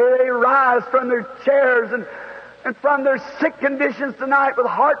 May they rise from their chairs and from their sick conditions tonight with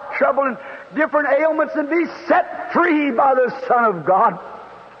heart trouble and different ailments and be set free by the Son of God.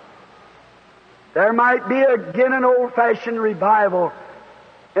 There might be again an old-fashioned revival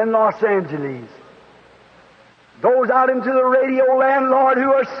in Los Angeles. Those out into the radio land, Lord,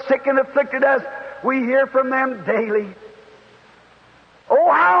 who are sick and afflicted as we hear from them daily.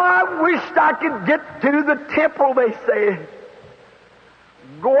 Oh, how I wished I could get to the temple, they say.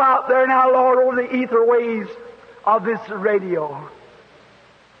 Go out there now, Lord, over the ether waves of this radio.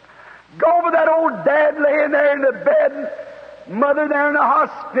 Go over that old dad laying there in the bed, mother there in the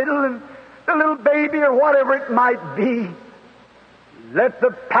hospital, and the little baby or whatever it might be. Let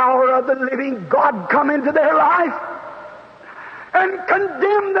the power of the living God come into their life and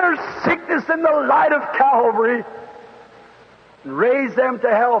condemn their sickness in the light of Calvary and raise them to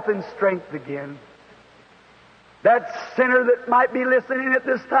health and strength again. That sinner that might be listening at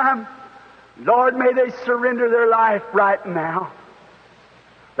this time, Lord, may they surrender their life right now.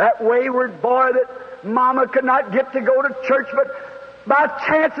 That wayward boy that Mama could not get to go to church, but by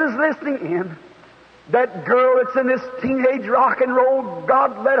chance is listening in. That girl that's in this teenage rock and roll,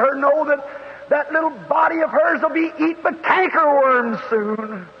 God let her know that that little body of hers will be eaten by cankerworms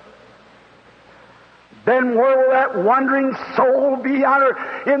soon. Then where will that wandering soul be on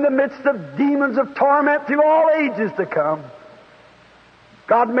her in the midst of demons of torment through all ages to come?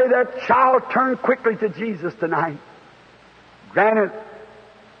 God, may that child turn quickly to Jesus tonight. Grant it,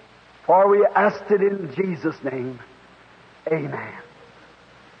 for we asked it in Jesus' name. Amen.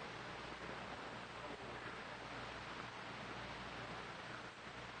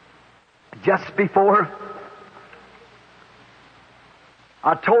 just before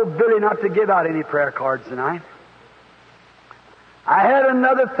I told Billy not to give out any prayer cards tonight, I had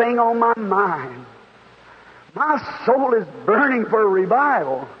another thing on my mind. My soul is burning for a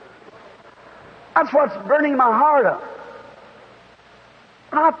revival. That's what's burning my heart up.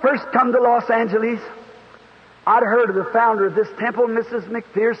 When I first come to Los Angeles, I'd heard of the founder of this temple, Mrs.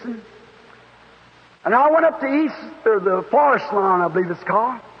 McPherson. And I went up to the Forest Lawn, I believe it's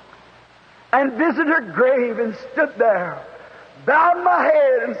called, and visited her grave and stood there, bowed my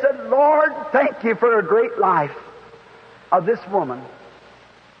head and said, Lord, thank you for a great life of this woman.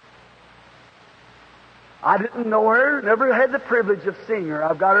 I didn't know her, never had the privilege of seeing her.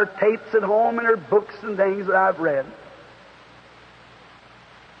 I've got her tapes at home and her books and things that I've read.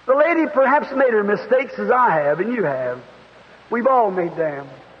 The lady perhaps made her mistakes as I have and you have. We've all made them.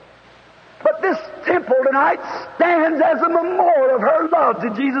 But this temple tonight stands as a memorial of her love to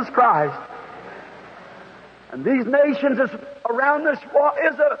Jesus Christ. And these nations around this wall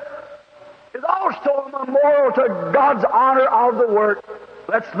is also a memorial to God's honor of the work.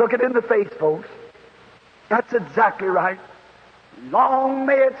 Let's look it in the face, folks. That's exactly right. Long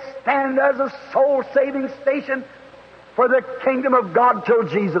may it stand as a soul-saving station for the kingdom of God till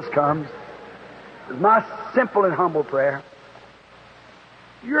Jesus comes. It's my simple and humble prayer.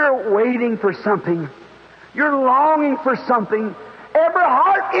 You're waiting for something. You're longing for something. Every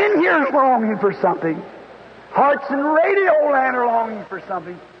heart in here is longing for something. Hearts in radio land are longing for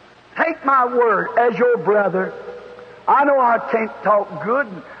something. Take my word as your brother. I know I can't talk good.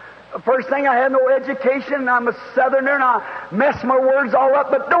 First thing, I had no education, and I'm a Southerner, and I mess my words all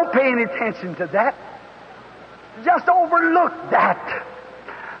up, but don't pay any attention to that. Just overlook that.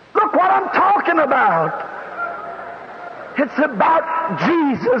 Look what I'm talking about. It's about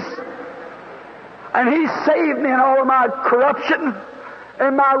Jesus. And He saved me in all of my corruption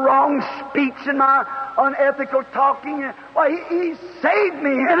and my wrong speech and my unethical talking. Why, He saved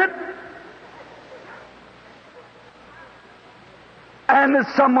me in it. And as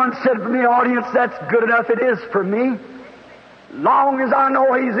someone said from the audience, that's good enough. It is for me. Long as I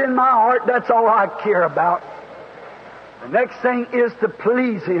know He's in my heart, that's all I care about. The next thing is to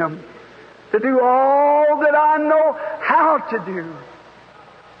please Him, to do all that I know how to do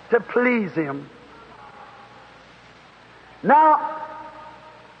to please Him. Now,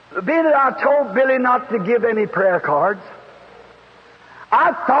 being that I told Billy not to give any prayer cards,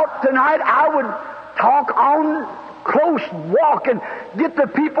 I thought tonight I would talk on close walk and get the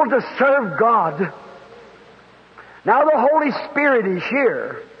people to serve God. Now the Holy Spirit is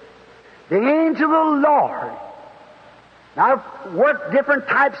here. The angel of the Lord. Now I've worked different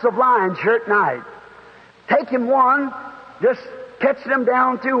types of lines here at night. Taking one, just catching them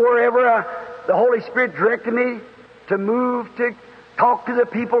down to wherever the Holy Spirit directed me to move, to talk to the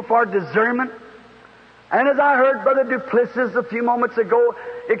people for discernment. And as I heard Brother Duplessis a few moments ago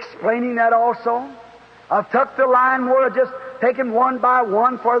explaining that also, I've tucked the line where I've just taken one by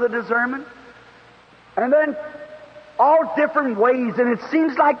one for the discernment. And then all different ways, and it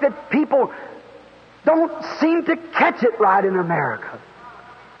seems like that people don't seem to catch it right in America.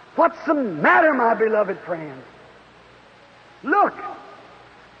 What's the matter, my beloved friends? Look,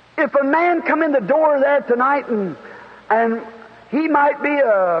 if a man come in the door there tonight and he might be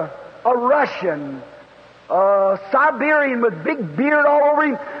a Russian, Siberian with big beard all over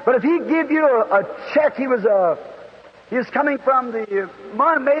him, but if he give you a check, he was coming from the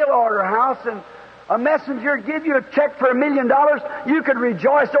mail order house, and a messenger give you a check for $1 million, you could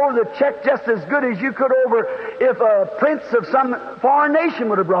rejoice over the check just as good as you could over if a prince of some foreign nation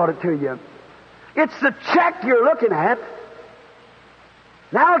would have brought it to you. It's the check you're looking at.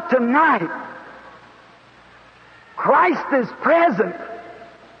 Now tonight, Christ is present.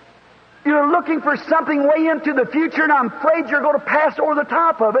 You're looking for something way into the future, and I'm afraid you're going to pass over the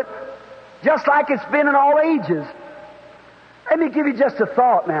top of it, just like it's been in all ages. Let me give you just a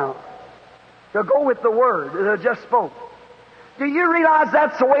thought now, to go with the word that I just spoke. Do you realize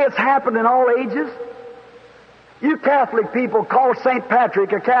that's the way it's happened in all ages? You Catholic people call St.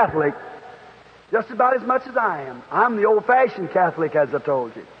 Patrick a Catholic just about as much as I am. I'm the old-fashioned Catholic, as I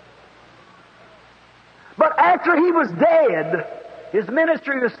told you. But after he was dead, his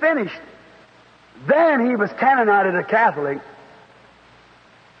ministry was finished. Then he was canonized a Catholic.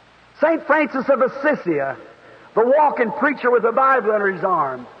 St. Francis of Assisi, the walking preacher with a Bible under his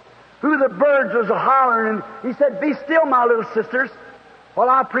arm, who the birds was a-hollering, and he said, "Be still, my little sisters, while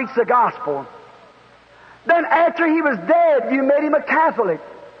I preach the gospel." Then after he was dead, you made him a Catholic.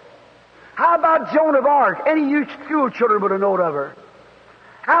 How about Joan of Arc? Any of you school children would have known of her.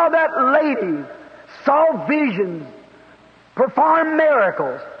 How that lady saw visions, performed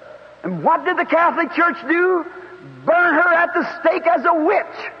miracles, And what did the Catholic Church do? Burn her at the stake as a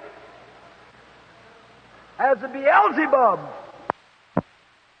witch, as a Beelzebub.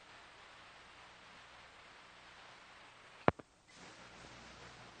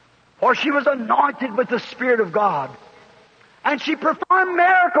 For she was anointed with the Spirit of God. And she performed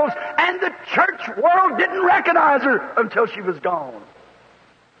miracles, and the church world didn't recognize her until she was gone.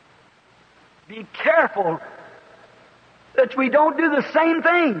 Be careful that we don't do the same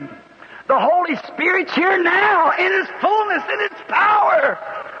thing. The Holy Spirit's here now in His fullness, in His power.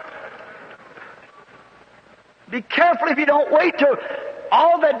 Be careful if you don't wait till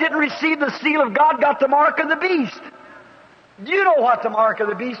all that didn't receive the seal of God got the mark of the beast. You know what the mark of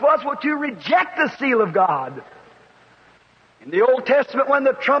the beast was? Well, to reject the seal of God. In the Old Testament, when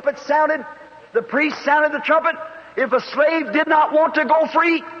the trumpet sounded, the priest sounded the trumpet, if a slave did not want to go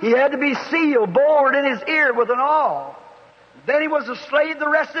free, he had to be sealed, bored in his ear with an awl. Then he was a slave the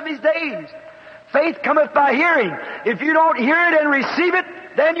rest of his days. Faith cometh by hearing. If you don't hear it and receive it,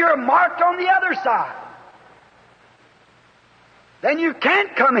 then you're marked on the other side. Then you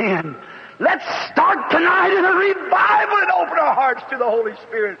can't come in. Let's start tonight in a revival and open our hearts to the Holy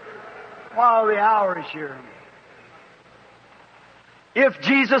Spirit while the hour is here. If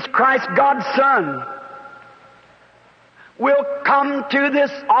Jesus Christ, God's Son, will come to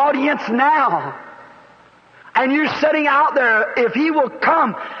this audience now, and you're sitting out there, if He will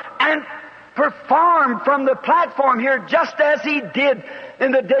come and perform from the platform here just as He did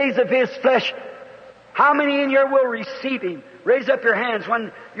in the days of His flesh, how many in here will receive Him? Raise up your hands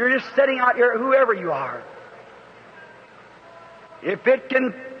when you're just sitting out here, whoever you are. If it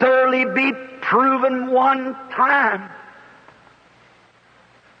can thoroughly be proven one time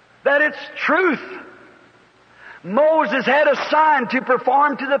that it's truth. Moses had a sign to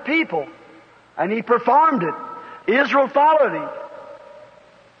perform to the people, and he performed it. Israel followed him.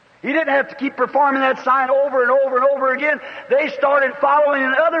 He didn't have to keep performing that sign over and over and over again. They started following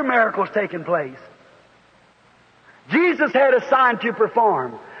and other miracles taking place. Jesus had a sign to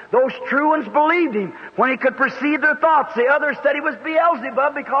perform. Those true ones believed Him when He could perceive their thoughts. The others said He was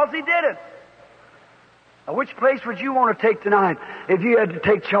Beelzebub because He did it. Now, which place would you want to take tonight if you had to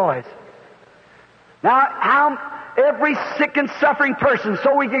take choice? Now, every sick and suffering person,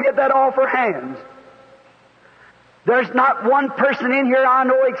 so we can get that off our hands. There's not one person in here I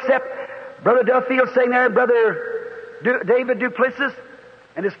know except Brother Duffield sitting there, Brother David Duplessis,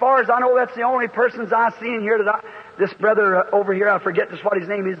 and as far as I know, that's the only persons I see in here this brother over here, I forget just what his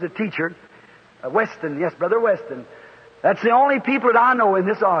name is, the teacher, Weston, yes, Brother Weston. That's the only people that I know in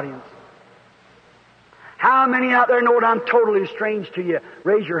this audience. How many out there know that I'm totally strange to you?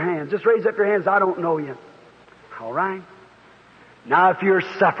 Raise your hands. Just raise up your hands. I don't know you. All right. Now, if you're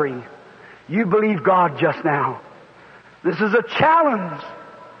suffering, you believe God just now. This is a challenge.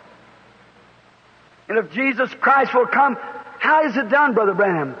 And if Jesus Christ will come, how is it done, Brother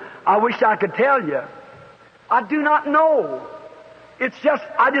Branham? I wish I could tell you. I do not know. It's just,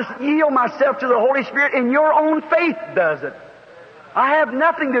 I just yield myself to the Holy Spirit, and your own faith does it. I have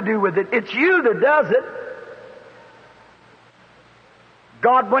nothing to do with it. It's you that does it.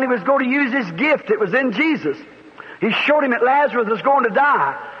 God, when He was going to use His gift, it was in Jesus. He showed Him that Lazarus was going to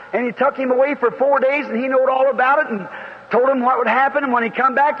die. And He took him away for 4 days, and He knew all about it, and told him what would happen. And when He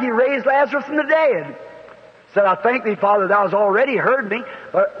come back, He raised Lazarus from the dead. Said, I thank Thee, Father, Thou hast already heard me.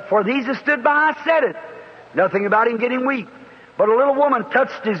 But for these that stood by, I said it. Nothing about Him getting weak. But a little woman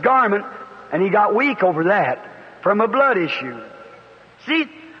touched His garment, and He got weak over that from a blood issue. See,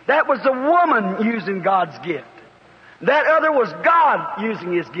 that was the woman using God's gift. That other was God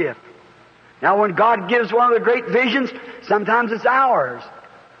using His gift. Now, when God gives one of the great visions, sometimes it's ours.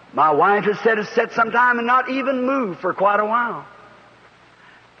 My wife has said it's set sometime and not even move for quite a while.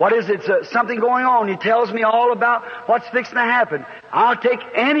 What is it? Something going on. He tells me all about what's fixing to happen. I'll take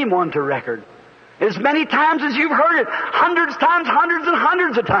anyone to record. As many times as you've heard it, hundreds and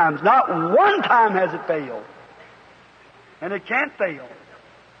hundreds of times. Not one time has it failed. And it can't fail.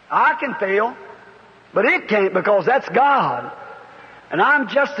 I can fail, but it can't, because that's God. And I'm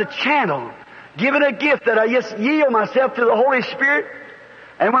just a channel, given a gift that I just yield myself to the Holy Spirit.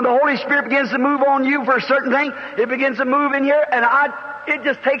 And when the Holy Spirit begins to move on you for a certain thing, it begins to move in here, and it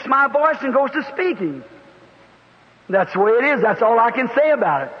just takes my voice and goes to speaking. That's the way it is. That's all I can say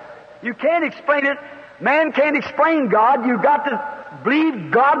about it. You can't explain it. Man can't explain God. You've got to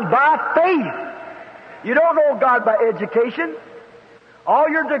believe God by faith. You don't know God by education. All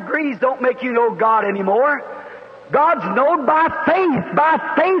your degrees don't make you know God anymore. God's known by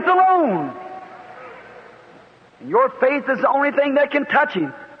faith alone. And your faith is the only thing that can touch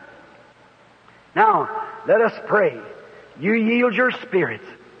Him. Now, let us pray. You yield your spirits.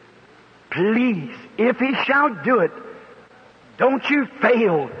 please, if He shall do it, don't you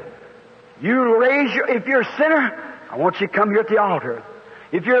fail. You raise your, if you're a sinner, I want you to come here at the altar.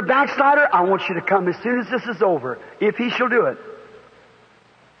 If you're a backslider, I want you to come as soon as this is over, if He shall do it.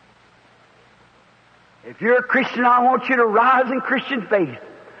 If you're a Christian, I want you to rise in Christian faith.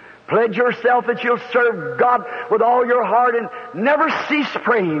 Pledge yourself that you'll serve God with all your heart and never cease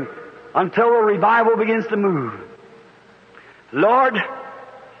praying until a revival begins to move. Lord,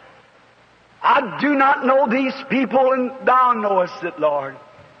 I do not know these people, and Thou knowest it, Lord.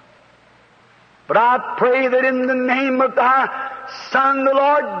 But I pray that in the name of Thy Son, the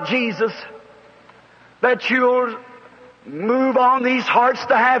Lord Jesus, that You'll move on these hearts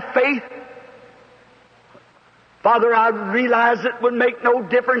to have faith. Father, I realize it would make no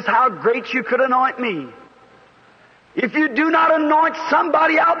difference how great You could anoint me. If You do not anoint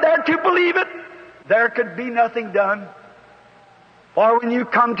somebody out there to believe it, there could be nothing done. For when you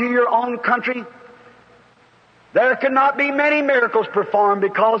come to your own country, there could not be many miracles performed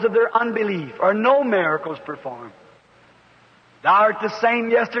because of their unbelief, or no miracles performed. Thou art the same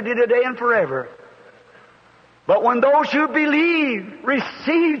yesterday, today, and forever. But when those who believe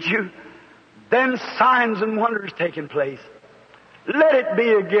received You, then signs and wonders taking place. Let it be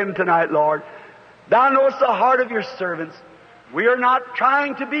again tonight, Lord. Thou knowest the heart of Your servants. We are not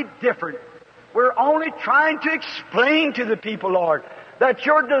trying to be different. We're only trying to explain to the people, Lord, that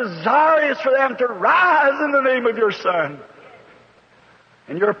Your desire is for them to rise in the name of Your Son.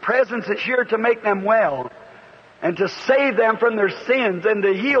 And Your presence is here to make them well and to save them from their sins and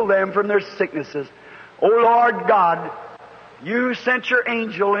to heal them from their sicknesses. O Lord God, You sent Your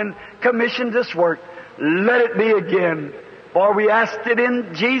angel and commissioned this work. Let it be again. For we asked it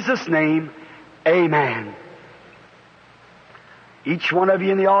in Jesus' name. Amen. Each one of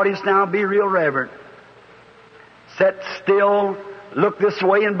you in the audience now, be real reverent. Sit still, look this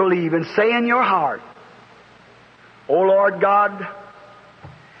way and believe, and say in your heart, O Lord God,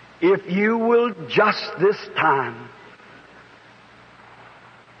 if You will just this time,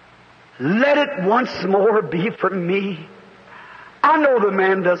 let it once more be for me. I know the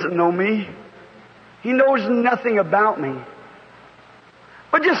man doesn't know me. He knows nothing about me.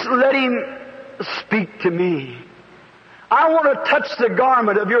 But just let Him speak to me. I want to touch the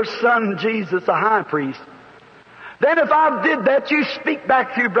garment of Your Son, Jesus, the high priest. Then if I did that, You speak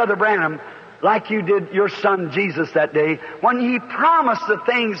back through Brother Branham like You did Your Son, Jesus, that day. When He promised the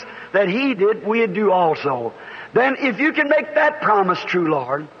things that He did, we'd do also. Then if You can make that promise true,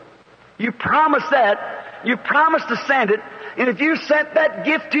 Lord, You promised that. You promised to send it. And if You sent that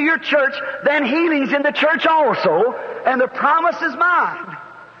gift to Your church, then healing's in the church also. And the promise is mine.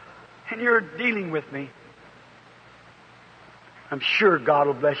 And You're dealing with me. I'm sure God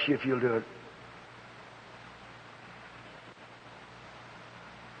will bless you if you'll do it.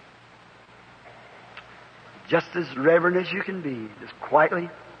 Just as reverent as you can be, just quietly.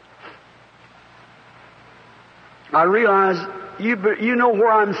 I realize you know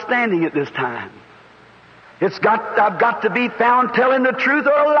where I'm standing at this time. I've got to be found telling the truth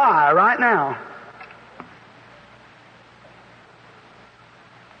or a lie right now.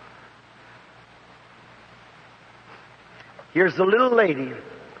 Here's the little lady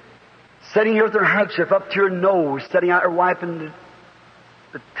sitting here with her handkerchief up to her nose, sitting out there wiping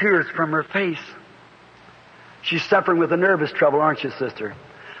the tears from her face. She's suffering with a nervous trouble, aren't you, sister?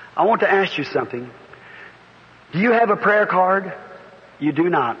 I want to ask you something. Do you have a prayer card? You do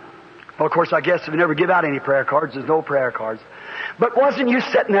not. Well, of course, I guess if you never give out any prayer cards, there's no prayer cards. But wasn't you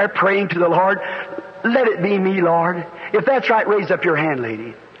sitting there praying to the Lord, let it be me, Lord? If that's right, raise up your hand,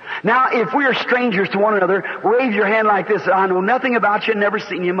 lady. Now, if we are strangers to one another, wave your hand like this. I know nothing about you, never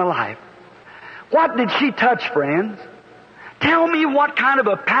seen you in my life. What did she touch, friends? Tell me what kind of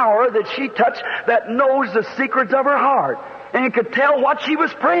a power that she touched that knows the secrets of her heart and could tell what she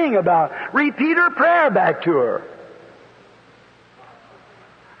was praying about. Repeat her prayer back to her.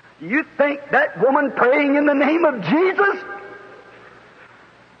 You think that woman praying in the name of Jesus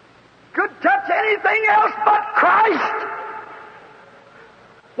could touch anything else but Christ?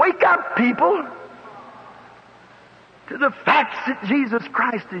 Wake up, people, to the facts that Jesus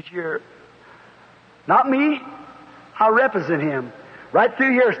Christ is here. Not me. I represent Him. Right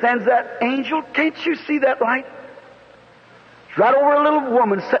through here stands that angel. Can't you see that light? It's right over a little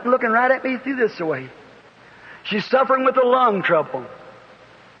woman sitting looking right at me through this way. She's suffering with a lung trouble.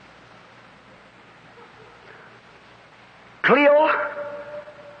 Cleo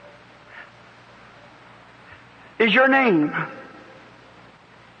is your name.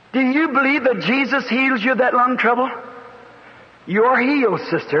 Do you believe that Jesus heals you of that lung trouble? You're healed,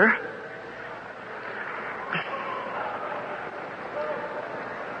 sister.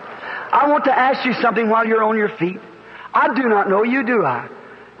 I want to ask you something while you're on your feet. I do not know you, do I?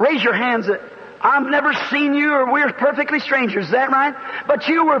 Raise your hands. I've never seen you, or we're perfectly strangers. Is that right? But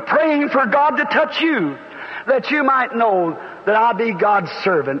you were praying for God to touch you, that you might know that I'll be God's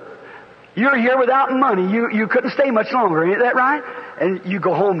servant. You're here without money. You couldn't stay much longer. Isn't that right? And you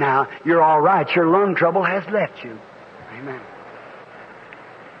go home now. You're all right. Your lung trouble has left you. Amen.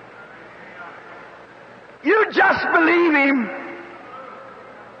 You just believe Him.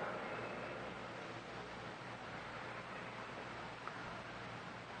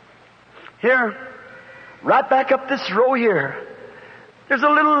 Here, right back up this row here, there's a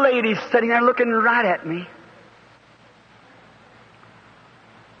little lady sitting there looking right at me.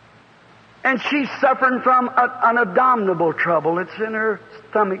 And she's suffering from an abominable trouble. It's in her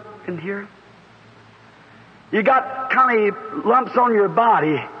stomach in here. You got kind of lumps on your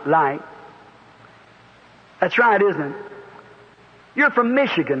body, like. That's right, isn't it? You're from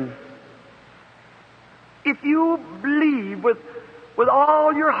Michigan. If you believe with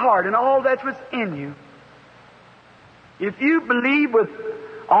all your heart and all that's within you, if you believe with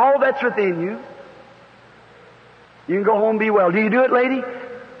all that's within you, you can go home and be well. Do you do it, lady?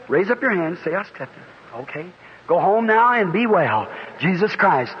 Raise up your hand. Say, I accept it. Okay. Go home now and be well. Jesus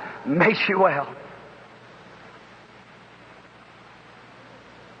Christ makes you well.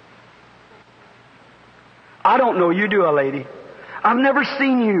 I don't know you, do I, lady? I've never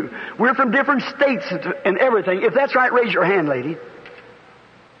seen you. We're from different states and everything. If that's right, raise your hand, lady.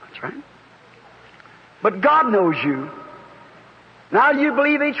 That's right. But God knows you. Now, do you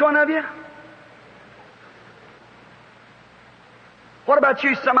believe, each one of you? What about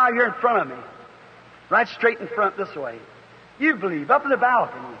you? Somehow you're in front of me. Right straight in front this way. You believe, up in the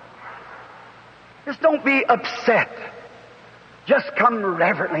balcony. Just don't be upset. Just come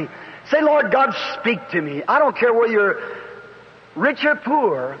reverently. Say, Lord God, speak to me. I don't care whether you're rich or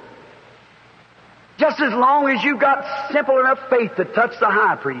poor. Just as long as you've got simple enough faith to touch the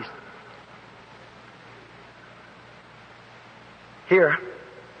high priest.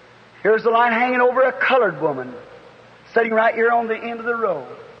 Here's the line hanging over a colored woman, sitting right here on the end of the row.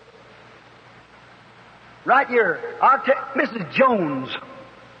 Right here. Mrs. Jones.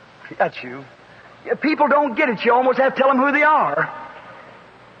 That's you. People don't get it. You almost have to tell them who they are.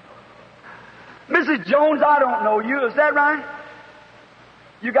 Mrs. Jones, I don't know you. Is that right?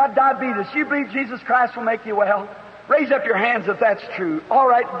 You got diabetes. You believe Jesus Christ will make you well? Raise up your hands if that's true. All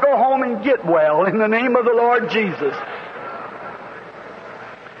right, go home and get well in the name of the Lord Jesus.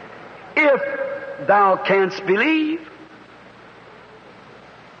 If thou canst believe.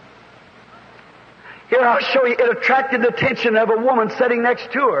 Here, I'll show you. It attracted the attention of a woman sitting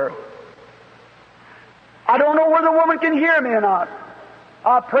next to her. I don't know whether the woman can hear me or not.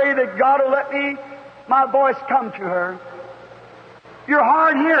 I pray that God will let my voice come to her. You're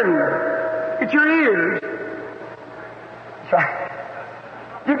hard hearing. It's your ears. That's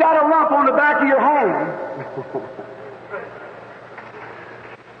right. You got a lump on the back of your hand.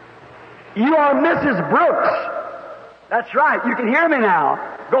 You are Mrs. Brooks. That's right. You can hear me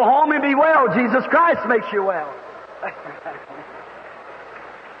now. Go home and be well. Jesus Christ makes you well.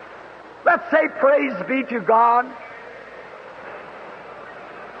 Let's say praise be to God.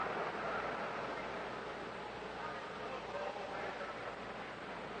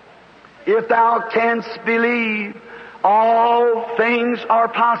 If thou canst believe, all things are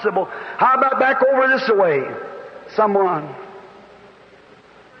possible. How about back over this way? Someone.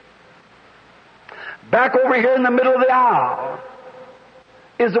 Back over here in the middle of the aisle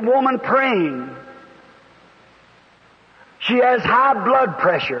is a woman praying. She has high blood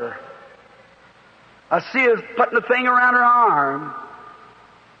pressure. I see her putting the thing around her arm.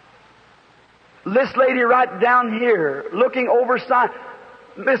 This lady right down here, looking overside.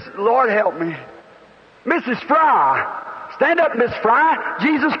 Lord help me. Mrs. Fry. Stand up, Miss Fry.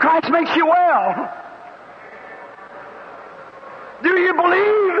 Jesus Christ makes you well. Do you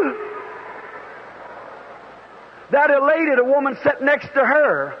believe? That elated a woman sitting next to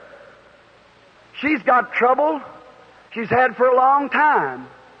her. She's got trouble she's had for a long time.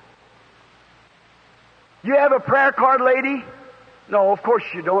 You have a prayer card, lady? No, of course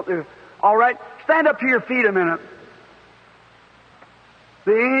you don't. All right, stand up to your feet a minute.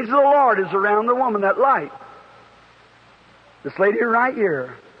 The angel of the Lord is around the woman, that light. This lady right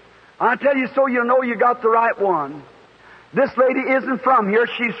here. I tell you so you'll know you got the right one. This lady isn't from here.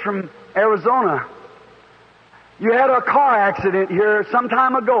 She's from Arizona. You had a car accident here some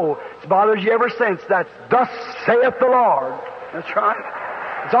time ago. It's bothers you ever since. That's thus saith the Lord. That's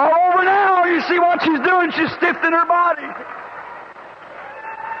right. It's all over now. You see what she's doing? She's stiffening her body.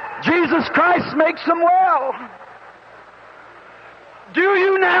 Jesus Christ makes them well. Do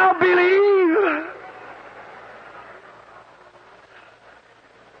you now believe?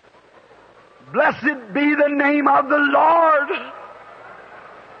 Blessed be the name of the Lord.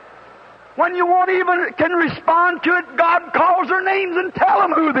 When you won't even can respond to it, God calls their names and tell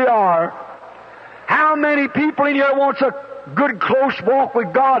them who they are. How many people in here wants a good close walk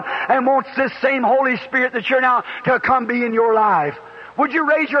with God and wants this same Holy Spirit that you're now to come be in your life? Would you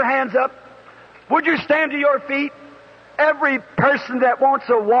raise your hands up? Would you stand to your feet? Every person that wants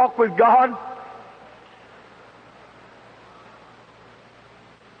a walk with God.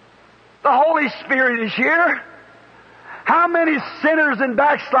 The Holy Spirit is here. How many sinners and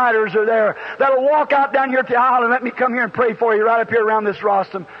backsliders are there that'll walk out down here to the aisle and let me come here and pray for you right up here around this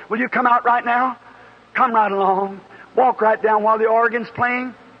rostrum? Will you come out right now? Come right along. Walk right down while the organ's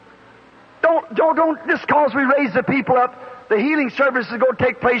playing. Don't just cause we raise the people up. The healing service is going to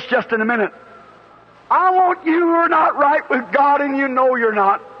take place just in a minute. I want you who are not right with God and you know you're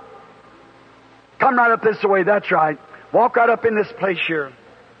not. Come right up this way. That's right. Walk right up in this place here.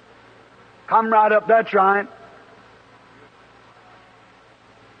 Come right up, that's right.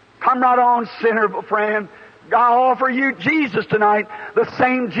 Come right on, sinner friend. I offer you Jesus tonight, the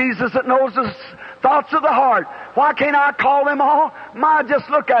same Jesus that knows the thoughts of the heart. Why can't I call them all? Just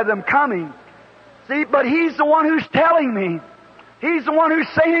look at them coming. See, but He's the one who's telling me. He's the one who's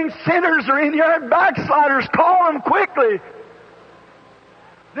saying sinners are in here, backsliders, call them quickly.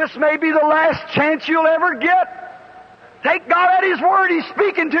 This may be the last chance you'll ever get. Take God at His word. He's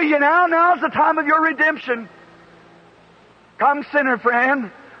speaking to you now. Now's the time of your redemption. Come, sinner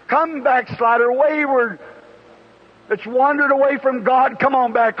friend. Come, backslider, wayward, that's wandered away from God. Come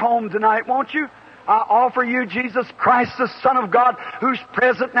on back home tonight, won't you? I offer you Jesus Christ, the Son of God, who's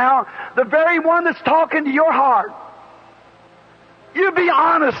present now, the very one that's talking to your heart. You be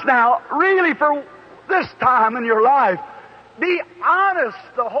honest now, really, for this time in your life. Be honest.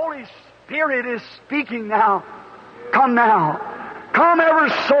 The Holy Spirit is speaking now. Come now. Come, every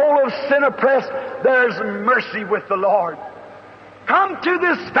soul of sin oppressed, there's mercy with the Lord. Come to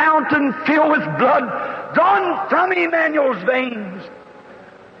this fountain filled with blood, drawn from Emmanuel's veins.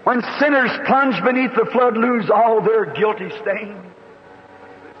 When sinners plunge beneath the flood, lose all their guilty stain.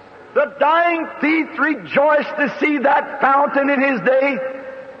 The dying thief rejoiced to see that fountain in his day.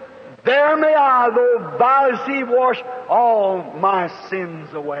 There may I, though by the sea, wash all my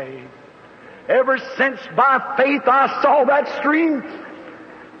sins away. Ever since by faith I saw that stream,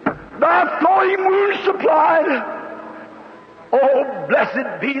 thy flowing wounds supplied. Oh,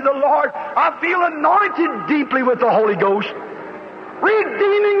 blessed be the Lord. I feel anointed deeply with the Holy Ghost.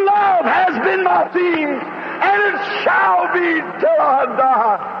 Redeeming love has been my theme, and it shall be till I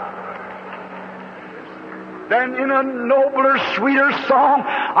die. Then in a nobler, sweeter song,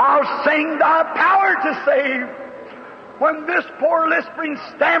 I'll sing thy power to save. When this poor lisping,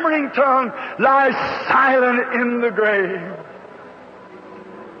 stammering tongue lies silent in the grave.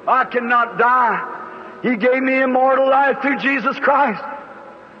 I cannot die. He gave me immortal life through Jesus Christ.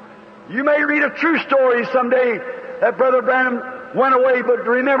 You may read a true story someday that Brother Branham went away, but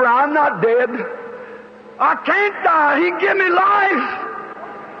remember, I'm not dead. I can't die. He gave me life.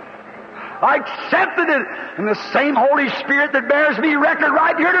 I accepted it. And the same Holy Spirit that bears me record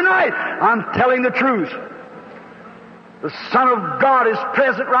right here tonight, I'm telling the truth. The Son of God is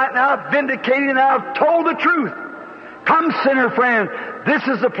present right now, vindicating, and I've told the truth. Come, sinner friend, this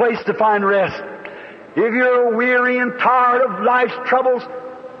is the place to find rest. If you're weary and tired of life's troubles,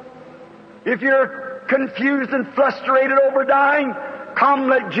 if you're confused and frustrated over dying, come,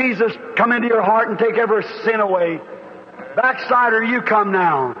 let Jesus come into your heart and take every sin away. Backslider, you come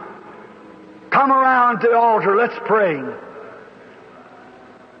now. Come around to the altar. Let's pray.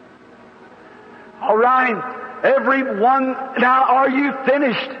 All right. Everyone, now are you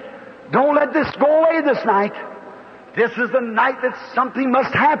finished? Don't let this go away this night. This is the night that something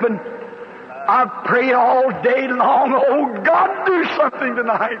must happen. I've prayed all day long. Oh, God, do something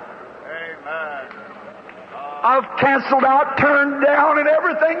tonight. Amen. I've canceled out, turned down, and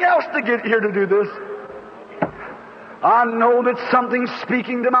everything else to get here to do this. I know that something's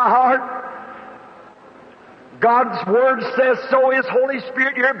speaking to my heart. God's Word says so. His Holy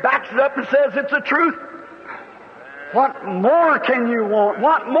Spirit here backs it up and says it's the truth. What more can you want?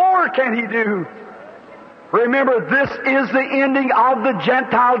 What more can He do? Remember, this is the ending of the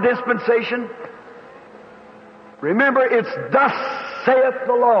Gentile dispensation. Remember, it's thus saith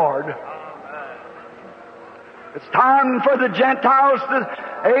the Lord. It's time for the Gentiles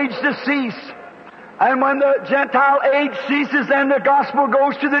age to cease. And when the Gentile age ceases, then the gospel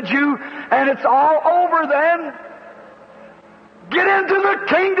goes to the Jew, and it's all over then. Get into the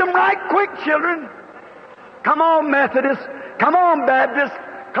kingdom right quick, children. Come on, Methodist. Come on, Baptist.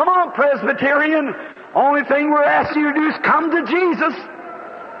 Come on, Presbyterian. Only thing we're asking you to do is come to Jesus.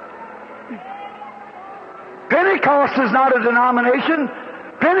 Pentecost is not a denomination.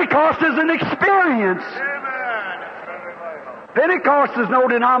 Pentecost is an experience. Pentecost is no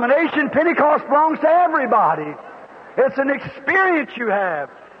denomination. Pentecost belongs to everybody. It's an experience you have.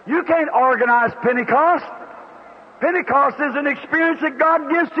 You can't organize Pentecost. Pentecost is an experience that God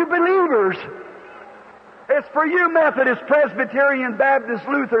gives to believers. It's for you, Methodist, Presbyterian, Baptist,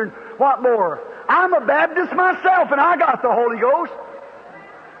 Lutheran, what more? I'm a Baptist myself, and I got the Holy Ghost.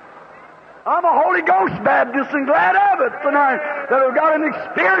 I'm a Holy Ghost Baptist and glad of it tonight, that I've got an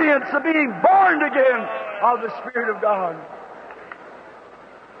experience of being born again of the Spirit of God.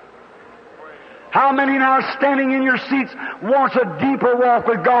 How many now standing in your seats wants a deeper walk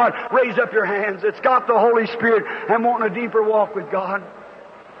with God? Raise up your hands. It's got the Holy Spirit and want a deeper walk with God.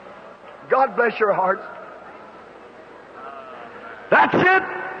 God bless your hearts. That's it.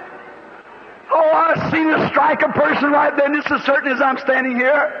 Oh, I've seen it strike a person right then, just as certain as I'm standing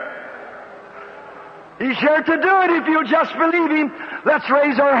here. He's here to do it if you'll just believe Him. Let's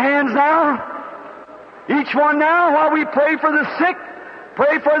raise our hands now. Each one now, while we pray for the sick,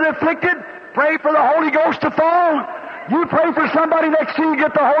 pray for the afflicted, pray for the Holy Ghost to fall. You pray for somebody next to you,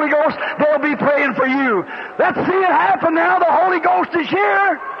 get the Holy Ghost, they'll be praying for you. Let's see it happen now. The Holy Ghost is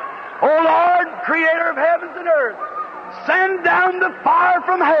here. Oh Lord, Creator of heavens and earth, send down the fire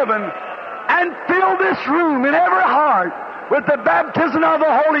from heaven and fill this room in every heart with the baptism of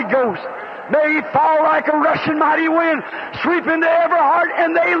the Holy Ghost. May He fall like a rushing mighty wind, sweep into every heart,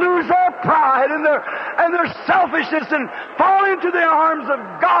 and they lose their pride and their selfishness and fall into the arms of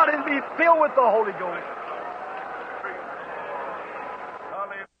God and be filled with the Holy Ghost.